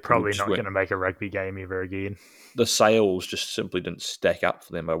game. Yeah, they're probably not going to make a rugby game ever again. The sales just simply didn't stack up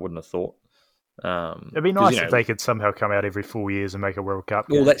for them, I wouldn't have thought. It'd be nice if they could somehow come out every 4 years and make a World Cup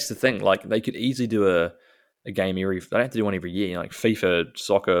game. Well, that's the thing. Like, they could easily do a game every... They don't have to do one every year. Like FIFA,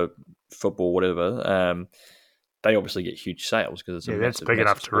 soccer, football, whatever. They obviously get huge sales because it's that's big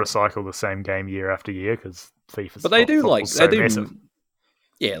enough to recycle the same game year after year because FIFA's... But they do massive.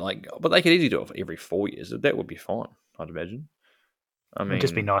 Yeah, but they could easily do it every 4 years. That would be fine, I'd imagine. I mean, it'd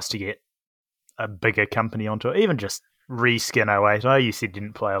just be nice to get a bigger company onto it. Even just reskin 08. I know you said you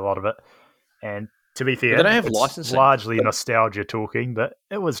didn't play a lot of it. And to be fair, they don't have it's licensing. Largely nostalgia talking, but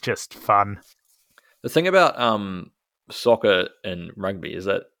it was just fun. The thing about soccer and rugby is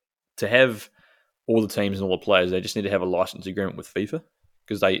that to have all the teams and all the players, they just need to have a license agreement with FIFA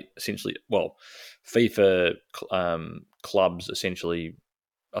because they essentially, FIFA clubs essentially,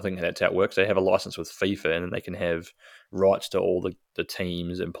 I think that's how it works. They have a license with FIFA and then they can have rights to all the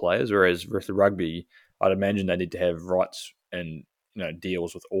teams and players. Whereas with the rugby, I'd imagine they need to have rights and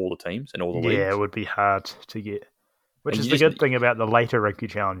deals with all the teams and all the leagues. Yeah, it would be hard to get. Which And is you the just, good thing about the later rugby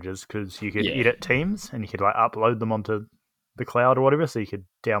challenges, because you could yeah. edit teams and you could upload them onto the cloud or whatever, so you could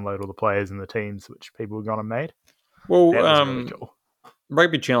download all the players and the teams which people had gone and made. Well, That was really cool.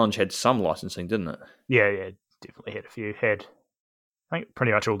 Rugby Challenge had some licensing, didn't it? Yeah, definitely had a few. Had, I think,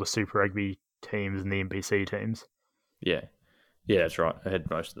 pretty much all the Super Rugby teams and the NPC teams. Yeah, that's right. I had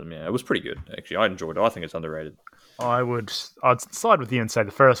most of them. Yeah, it was pretty good actually. I enjoyed it. I think it's underrated. I'd side with you and say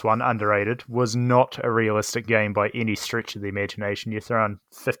the first one, underrated, was not a realistic game by any stretch of the imagination. You're throwing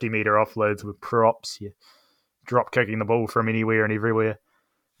 50-meter offloads with props. You're drop kicking the ball from anywhere and everywhere. It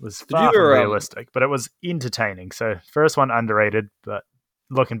was far from realistic, but it was entertaining. So first one, underrated, but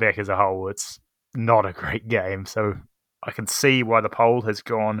looking back as a whole, it's not a great game. So I can see why the poll has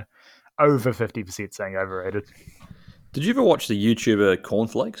gone over 50% saying overrated. Did you ever watch the YouTuber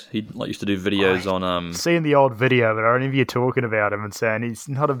Cornflakes? He used to do videos on. I've seen the old video, but I remember you talking about him and saying he's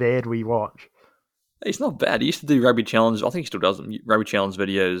not a bad wee watch. He's not bad. He used to do Rugby Challenge. I think he still does them. Rugby Challenge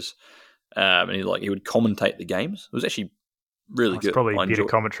videos, and he would commentate the games. It was actually really good. It's probably better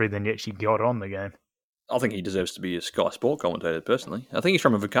commentary than you actually got on the game. I think he deserves to be a Sky Sport commentator, personally. I think he's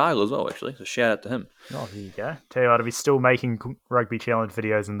from Invercargill as well, actually. So shout out to him. Oh, there you go. Tell you what, if he's still making Rugby Challenge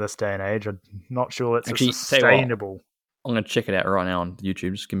videos in this day and age, I'm not sure it's actually sustainable. I'm going to check it out right now on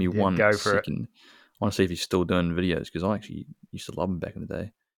YouTube. Just give me 1 second. I want to see if he's still doing videos because I actually used to love him back in the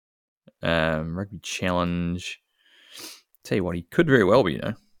day. Rugby Challenge. Tell you what, he could very well be,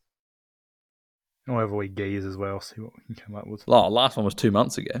 I'll have a wee gaze as well, see what we can come up with. Last one was 2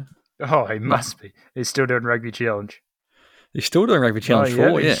 months ago. Oh, he must be. He's still doing Rugby Challenge. He's still doing Rugby Challenge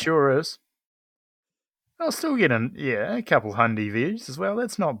 4, He sure is. I'll still get a couple hundy views as well.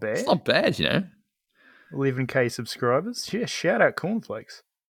 That's not bad. It's not bad, 11k subscribers. Yeah, shout out Cornflakes.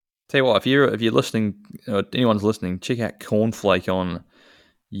 Tell you what, if you're listening, or anyone's listening, check out Cornflake on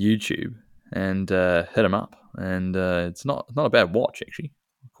YouTube and hit him up. And it's not a bad watch actually.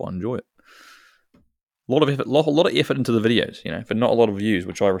 I quite enjoy it. A lot of effort, lot of effort into the videos, for not a lot of views,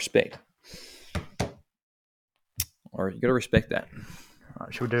 which I respect. All right, you got to respect that. All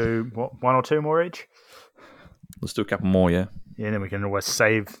right, should we do one or two more each? Let's do a couple more, yeah. Yeah, and then we can always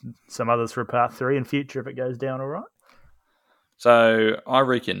save some others for part 3 in future if it goes down all right. So I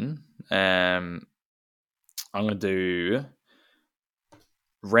reckon I'm going to do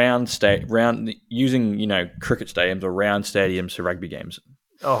round using cricket stadiums or round stadiums for rugby games.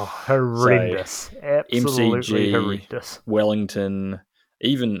 Oh, horrendous! So, absolutely MCG, horrendous. Wellington,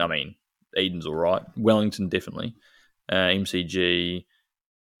 Eden's all right. Wellington definitely. MCG,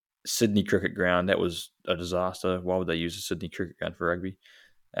 Sydney Cricket Ground. That was a disaster. Why would they use the Sydney Cricket Ground for rugby?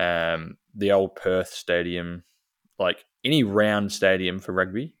 The old Perth Stadium, any round stadium for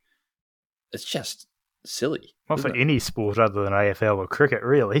rugby, it's just silly. Not for any sport other than AFL or cricket,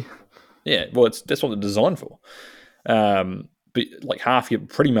 really. Yeah, well, that's what they're designed for. But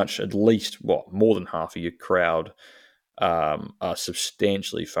pretty much at least more than half of your crowd are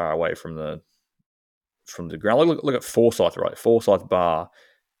substantially far away from the ground. Look at Forsyth, right? Forsyth Bar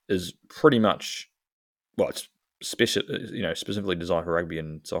is pretty much it's specifically designed for rugby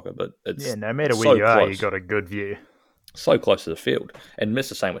and soccer, but it's no matter where you are, you got a good view. So close to the field, and it's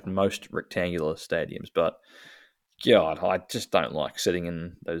the same with most rectangular stadiums. But God, I just don't like sitting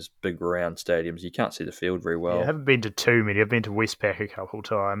in those big round stadiums. You can't see the field very well. Yeah, I haven't been to too many. I've been to Westpac a couple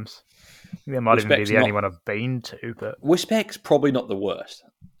times. That might even be the only one I've been to. But Westpac's probably not the worst.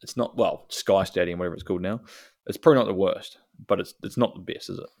 It's not, Sky Stadium, whatever it's called now. It's probably not the worst, but it's not the best,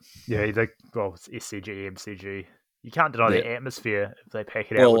 is it? Yeah, it's SCG, MCG. You can't deny the atmosphere if they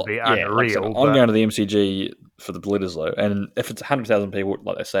pack it out would be unreal. I'm going to the MCG for the glitters though, and if it's 100,000 people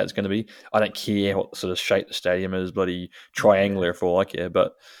like they say it's going to be, I don't care what sort of shape the stadium is, bloody triangular for all I care.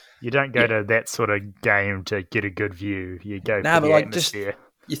 But you don't go to that sort of game to get a good view. You go for the atmosphere.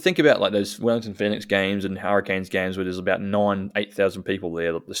 You think about those Wellington Phoenix games and Hurricanes games where there's about 8,000 people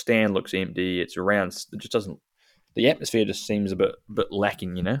there. The stand looks empty. It's around. It just doesn't. The atmosphere just seems a bit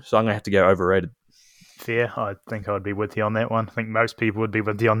lacking, So I'm going to have to go overrated. Fair. I think I'd be with you on that one. I think most people would be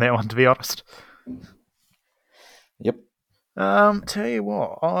with you on that one, to be honest. Yep. Tell you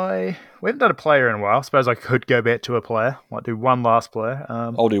what, we haven't done a player in a while. I suppose I could go back to a player. Might do one last player.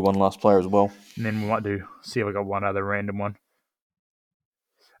 I'll do one last player as well. And then we might see if I got one other random one.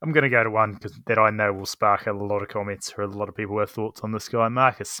 I'm going to go to one that I know will spark a lot of comments for a lot of people with thoughts on this guy,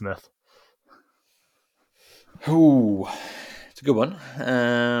 Marcus Smith. Ooh, it's a good one.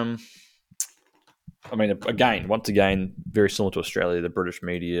 I mean, once again, very similar to Australia, the British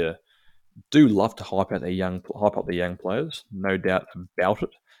media do love to hype up their young players. No doubt about it.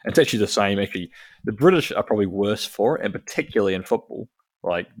 It's actually the same. Actually, the British are probably worse for it, and particularly in football,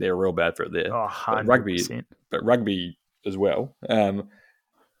 like they're real bad for it there. Oh, But 100%. rugby as well. I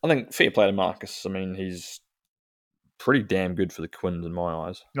think fair play to Marcus. I mean, he's pretty damn good for the Quins in my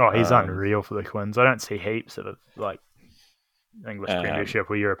eyes. Oh, he's unreal for the Quins. I don't see heaps of like English Premiership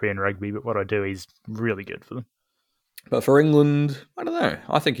or European rugby, but what I do, he's really good for them. But for England, I don't know.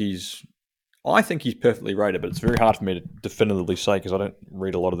 I think he's perfectly rated, but it's very hard for me to definitively say because I don't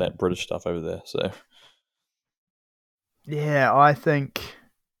read a lot of that British stuff over there. So, yeah, I think,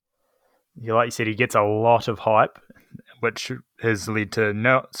 like you said, he gets a lot of hype, which has led to,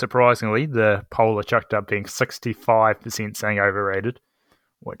 not surprisingly, the poll are chucked up being 65% saying overrated,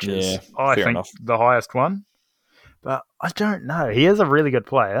 which is, I think, enough. the highest one. But I don't know. He is a really good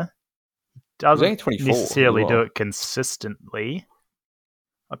player. Doesn't necessarily do it consistently.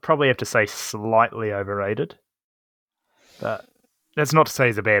 I'd probably have to say slightly overrated. But that's not to say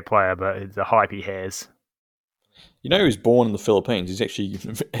he's a bad player, but the hype he has. You know, he was born in the Philippines.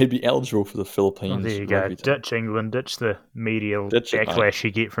 He'd be eligible for the Philippines. Oh, there you go. Ditch England, ditch the media backlash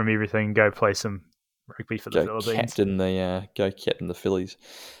you get from everything. Go play some rugby for the Philippines. Go captain the Phillies.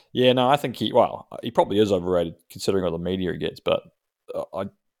 Yeah, no, I think he probably is overrated considering all the media he gets, but I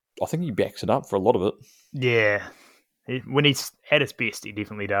think he backs it up for a lot of it. Yeah. When he's at his best, he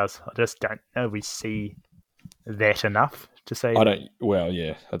definitely does. I just don't know if we see that enough to say.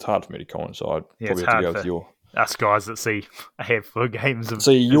 It's hard for me to comment, so I'd probably have to go with your... Us guys that see a handful of games of...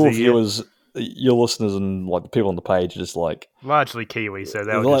 See, your viewers, your listeners and like the people on the page are just like... Largely Kiwi, so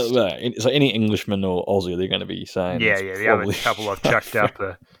they'll So any Englishman or Aussie, they're going to be saying... the other couple I've chucked up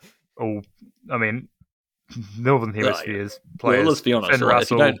are all... I mean, Northern Hemisphere's players. Well, let's be honest. Finn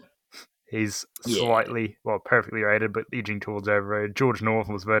Russell, he's slightly, perfectly rated, but edging towards overrated. George North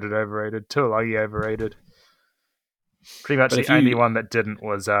was voted overrated. Tuilagi overrated. Pretty much the only one that didn't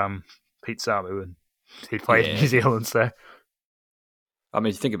was Pete Samu, and he played in New Zealand, so... I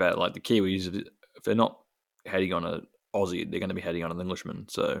mean, think about it, like the Kiwis, if they're not hating on an Aussie, they're going to be hating on an Englishman,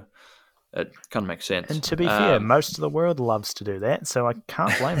 so it kind of makes sense. And to be fair, most of the world loves to do that, so I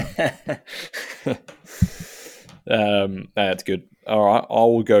can't blame them. That's good. All right, I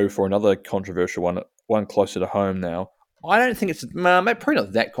will go for another controversial one closer to home now. I don't think it's probably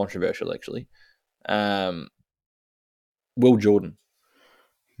not that controversial, actually. Will Jordan.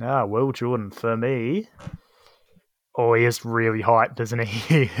 Will Jordan, for me... Oh, he is really hyped, isn't he?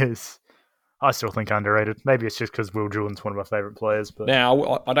 He is. I still think underrated. Maybe it's just because Will Jordan's one of my favourite players. But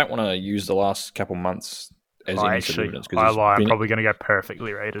now, I don't want to use the last couple months as any evidence. I'm probably going to go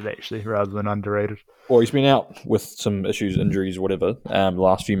perfectly rated, actually, rather than underrated. Well, he's been out with some issues, injuries, whatever, the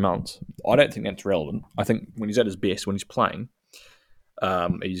last few months. I don't think that's relevant. I think when he's at his best, when he's playing,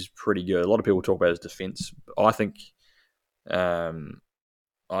 he's pretty good. A lot of people talk about his defence. I think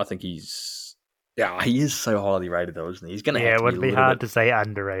he's... Yeah, he is so highly rated, though, isn't he? He's going to have to be. It would be hard to say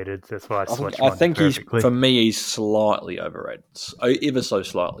underrated. That's why I switched. I think for me, he's slightly overrated, ever so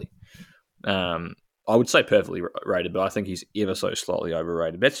slightly. I would say perfectly rated, but I think he's ever so slightly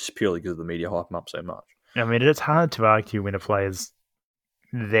overrated. That's just purely because the media hype him up so much. I mean, it's hard to argue when a player's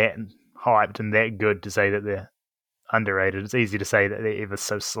that hyped and that good to say that they're underrated. It's easy to say that they're ever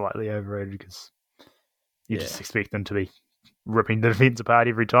so slightly overrated because you just expect them to be ripping the defence apart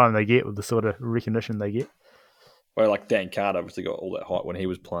every time they get with the sort of recognition they get. Well, like Dan Carter obviously got all that hype when he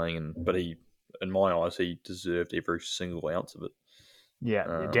was playing, but he, in my eyes, he deserved every single ounce of it.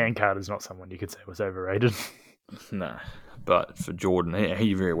 Yeah, Dan Carter's not someone you could say was overrated. Nah, but for Jordan,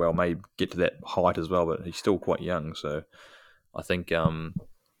 he very well may get to that height as well, but he's still quite young, so I think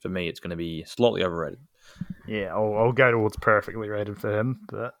for me it's going to be slightly overrated. Yeah, I'll go towards perfectly rated for him,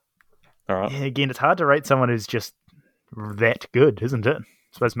 but all right. Yeah, again, it's hard to rate someone who's just that good, isn't it? I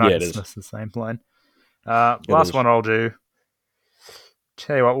suppose Marcus Smith's the same line. Last one I'll do.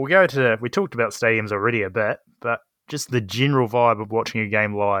 Tell you what, we talked about stadiums already a bit, but just the general vibe of watching a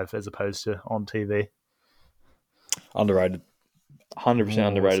game live as opposed to on TV. Underrated. 100%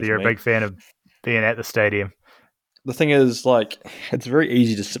 underrated. So you're a big fan of being at the stadium. The thing is, like, it's very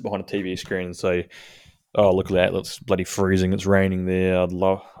easy to sit behind a TV screen and say, oh, look at that, it's bloody freezing, it's raining there, I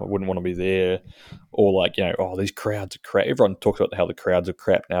wouldn't want to be there. Or like, these crowds are crap. Everyone talks about how the crowds are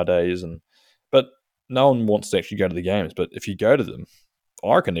crap nowadays, but no one wants to actually go to the games. But if you go to them,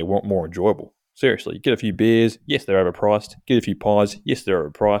 I reckon they're more enjoyable. Seriously, get a few beers. Yes, they're overpriced. Get a few pies. Yes, they're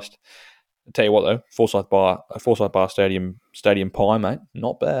overpriced. I tell you what though, Forsyth Bar Stadium pie, mate,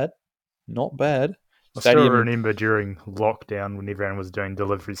 not bad, not bad. I still Stadium. remember during lockdown when everyone was doing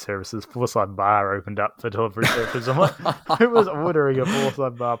delivery services, Forsyth Bar opened up for delivery services. I'm like, who was ordering a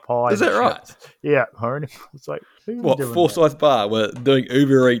Forsyth Bar pie? Is And that right? chips? Yeah, it's like, who was What doing Forsyth Bar were doing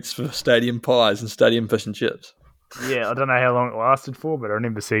Uber Eats for stadium pies and stadium fish and chips? that? Yeah, I don't know how long it lasted for, but I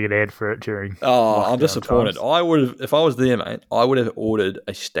remember seeing an ad for it during Oh, I'm lockdown disappointed. times. I would have, if I was there, mate. I would have ordered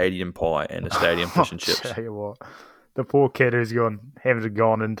a stadium pie and a stadium fish and chips. Tell you what, the poor kid who's gone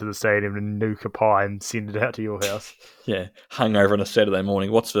into the stadium and nuke a pie and send it out to your house. Yeah, hungover on a Saturday morning.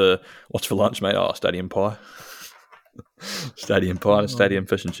 What's for lunch, mate? Oh, stadium pie, stadium pie, and a stadium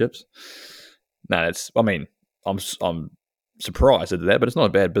fish and chips. No, it's. I mean, I'm surprised at that, but it's not a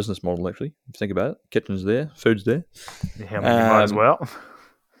bad business model actually. If you think about it, kitchen's there, food's there. Yeah, I mean, you might as well.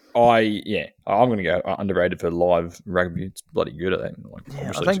 I'm going to go underrated for live rugby. It's bloody good at that. Like, Yeah, I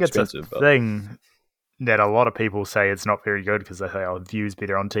obviously think it's it's a expensive, but thing that a lot of people say it's not very good because they say, "Oh, the view's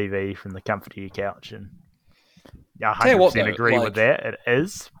better on TV from the comfort of your couch," and I tell you what, 100% though, agree with that. It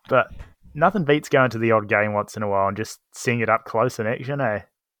is, but nothing beats going to the odd game once in a while and just seeing it up close in action.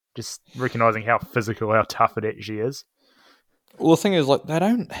 Just recognizing how physical, how tough it actually is. well, the thing is, like, they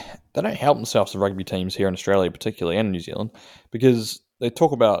don't help themselves, the rugby teams here in Australia, particularly, and New Zealand, because they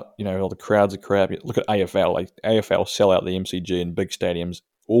talk about, all the crowds are crap. Look at AFL. Like, AFL sell out the MCG in big stadiums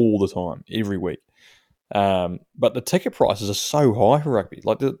all the time, every week. But the ticket prices are so high for rugby.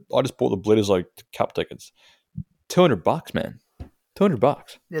 Like, I just bought the Bledisloe Cup tickets, $200, man,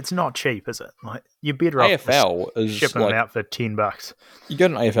 $200. It's not cheap, is it? Like you're better off AFL is shipping like, them out for $10. you go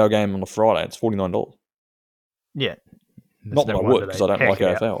to an AFL game on a Friday, it's $49. Yeah, Not that no I would, wonder because they I don't hack like it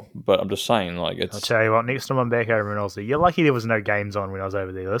out. AFL, but I'm just saying, like, I'll it's tell you what, next time I'm back over in Aussie, you're lucky there was no games on when I was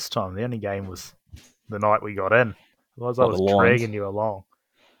over there this time. The only game was the night we got in. Otherwise, I like was the Lions, dragging you along.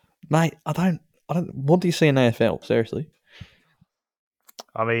 mate. I don't. What do you see in AFL? Seriously,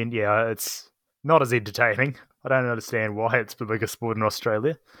 I mean, yeah, it's not as entertaining. I don't understand why it's the biggest sport in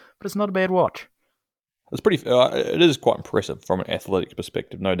Australia, but it's not a bad watch. it's pretty. It is quite impressive from an athletic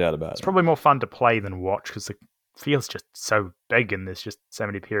perspective, no doubt about It's it. probably more fun to play than watch because the field's just so big and there's just so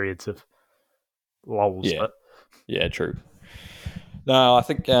many periods of lulls. Yeah, But yeah, true. No, I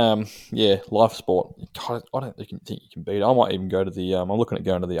think, live sport. God, I don't think you can beat it. I might even go to the. I'm looking at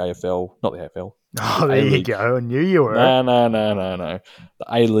going to the AFL, not the AFL. oh, The there A you League. go. I knew you were. No. The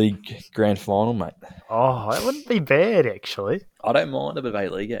A League Grand Final, mate. Oh, that wouldn't be bad actually. I don't mind a bit of A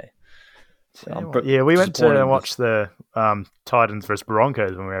League, eh? Yeah, we went to disappointed watch the Titans versus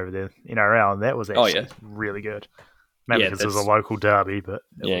Broncos when we were over there in NRL, and that was Oh, actually yeah. really good. Maybe Yeah, because it was a that's local derby, but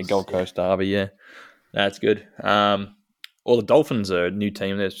Gold Coast Derby. Yeah, that's good. Well, the Dolphins are a new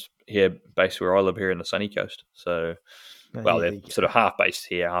team that's here, based where I live here in the sunny coast. So, well, there they're you go. sort of half based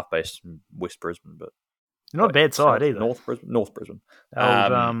here, half based in West Brisbane, but Not a bad side either. North Brisbane, North Brisbane.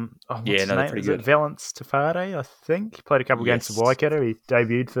 Old, what's Yeah, his no, they're name? pretty Is it good. Valence Tafade, I think? He played a couple games for Yes, Waikato. He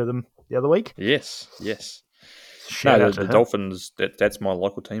debuted for them the other week. yes. Shout No, out to the him. Dolphins. That's my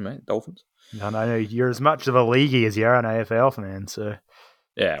local team, mate. Dolphins. I know you're as much of a leaguey as you are an AFL fan, so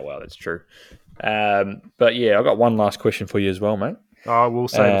Yeah, well, that's true. But yeah, I've got one last question for you as well, mate. I will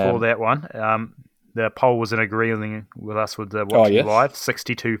say before Um, that one, the poll was in agreeing with us with the Oh, watching yes. live.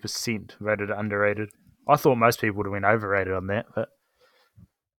 62% voted underrated. I thought most people would have been overrated on that, but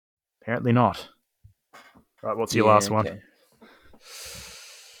apparently not. Right, what's your last one? Okay.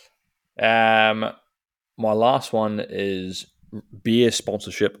 My last one is beer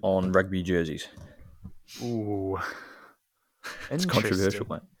sponsorship on rugby jerseys. Ooh, It's controversial,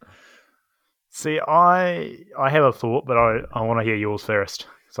 mate. See, I have a thought, but I want to hear yours first,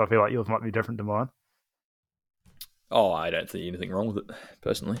 so I feel like yours might be different to mine. Oh, I don't see anything wrong with it,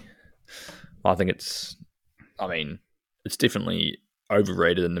 personally. I think it's definitely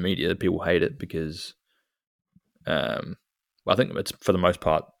overrated in the media. People hate it because I think it's, for the most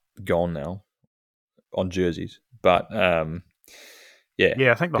part, gone now on jerseys. But,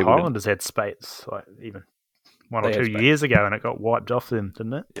 Yeah, I think the people Highlanders had Spates, like even one or They had 2 Spates. years ago, and it got wiped off them,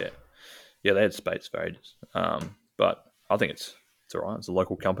 didn't it? Yeah, they had Spates for ages. But I think it's all right. It's a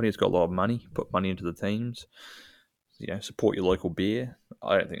local company. It's got a lot of money. Put money into the teams. Support your local beer.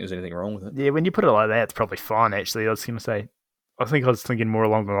 I don't think there's anything wrong with it. Yeah, when you put it like that, it's probably fine, actually. I was going to say, I think I was thinking more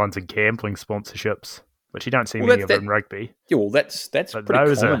along the lines of gambling sponsorships, which you don't see many of in rugby. Yeah, well, that's But pretty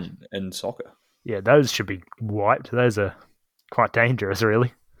those common in soccer. Yeah, those should be wiped. Those are quite dangerous,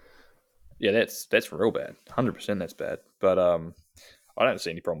 really. Yeah, that's real bad. 100% that's bad. But I don't see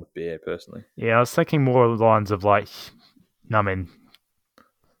any problem with beer, personally. Yeah, I was thinking more along the lines of, like, I mean,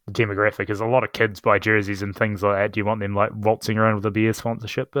 the demographic is a lot of kids buy jerseys and things like that. Do you want them like waltzing around with a beer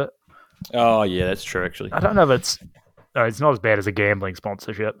sponsorship bit? Oh, yeah, that's true, actually. I don't know if it's not as bad as a gambling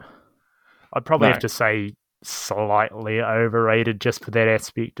sponsorship. I'd probably No. have to say slightly overrated just for that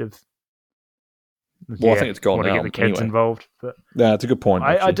aspect of. Well, I think it's gone want to now, get the kids anyway. involved, but Yeah, it's a good point,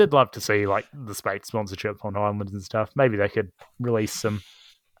 I actually. did love to see like the Spate sponsorship on Highlands and stuff. Maybe they could release some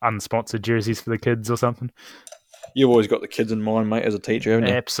unsponsored jerseys for the kids or something. You've always got the kids in mind, mate, as a teacher, haven't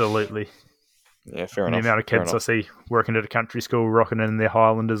you? Absolutely. Yeah, fair And enough. the amount of kids I see working at a country school rocking in their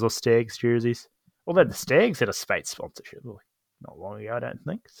Highlanders or Stags jerseys. Although the Stags had a Spate sponsorship not long ago, I don't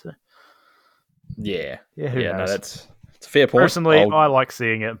think. So Yeah. who knows? No, that's a fair point. Personally, I like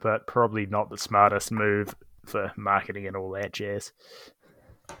seeing it, but probably not the smartest move for marketing and all that jazz.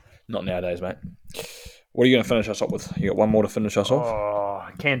 Not nowadays, mate. What are you going to finish us up with? You got one more to finish us off? Oh,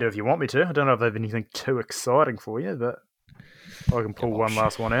 I can do if you want me to. I don't know if I have anything too exciting for you, but I can pull one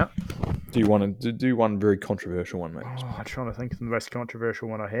last one out. Do you want to do one very controversial one, mate? I'm trying to think of the most controversial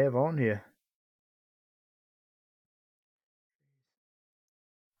one I have on here.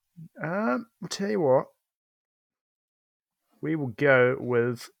 I'll tell you what. We will go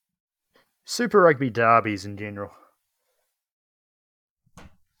with Super Rugby derbies in general.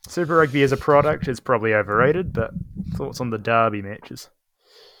 Super Rugby as a product is probably overrated, but thoughts on the derby matches?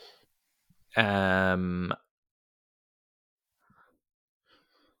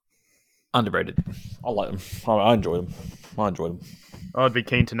 Underrated. I like them. I enjoy them. I'd be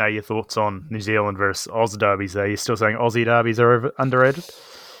keen to know your thoughts on New Zealand versus Oz derbies. Are you still saying Aussie derbies are underrated?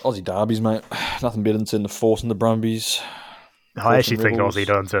 Aussie derbies, mate. Nothing better than seeing the Force and the Brumbies. I actually think Aussie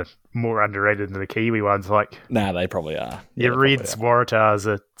ones are more underrated than the Kiwi ones. Like, nah, they probably are. Your Reds,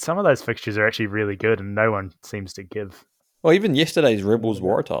 Waratahs, some of those fixtures are actually really good, and no one seems to give. Well, even yesterday's Rebels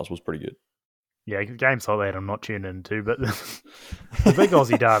Waratahs was pretty good. Yeah, games like that I'm not tuned into, but the big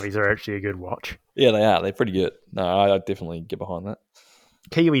Aussie derbies are actually a good watch. Yeah, they are. They're pretty good. No, I definitely get behind that.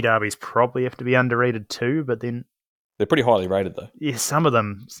 Kiwi derbies probably have to be underrated too, but then they're pretty highly rated though. Yeah, some of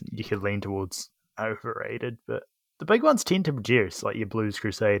them you could lean towards overrated, but the big ones tend to produce, like your Blues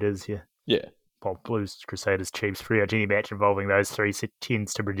Crusaders, Blues Crusaders, Chiefs, pretty much any match involving those three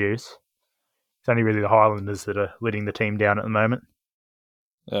tends to produce. It's only really the Highlanders that are letting the team down at the moment.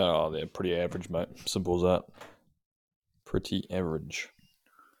 Oh, they're pretty average, mate. Simple as that. Pretty average.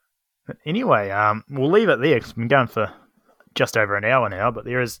 But anyway, we'll leave it there because we've been going for just over an hour now, but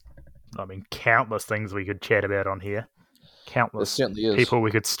there is, countless things we could chat about on here. Countless people we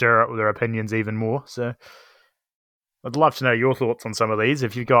could stir up with their opinions even more. So I'd love to know your thoughts on some of these.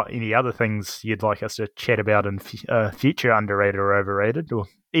 If you've got any other things you'd like us to chat about in future, underrated or overrated, or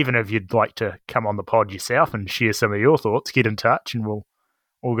even if you'd like to come on the pod yourself and share some of your thoughts, get in touch and we'll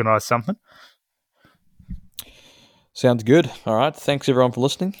organise something. Sounds good. All right. Thanks everyone for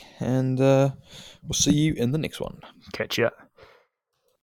listening, and we'll see you in the next one. Catch ya.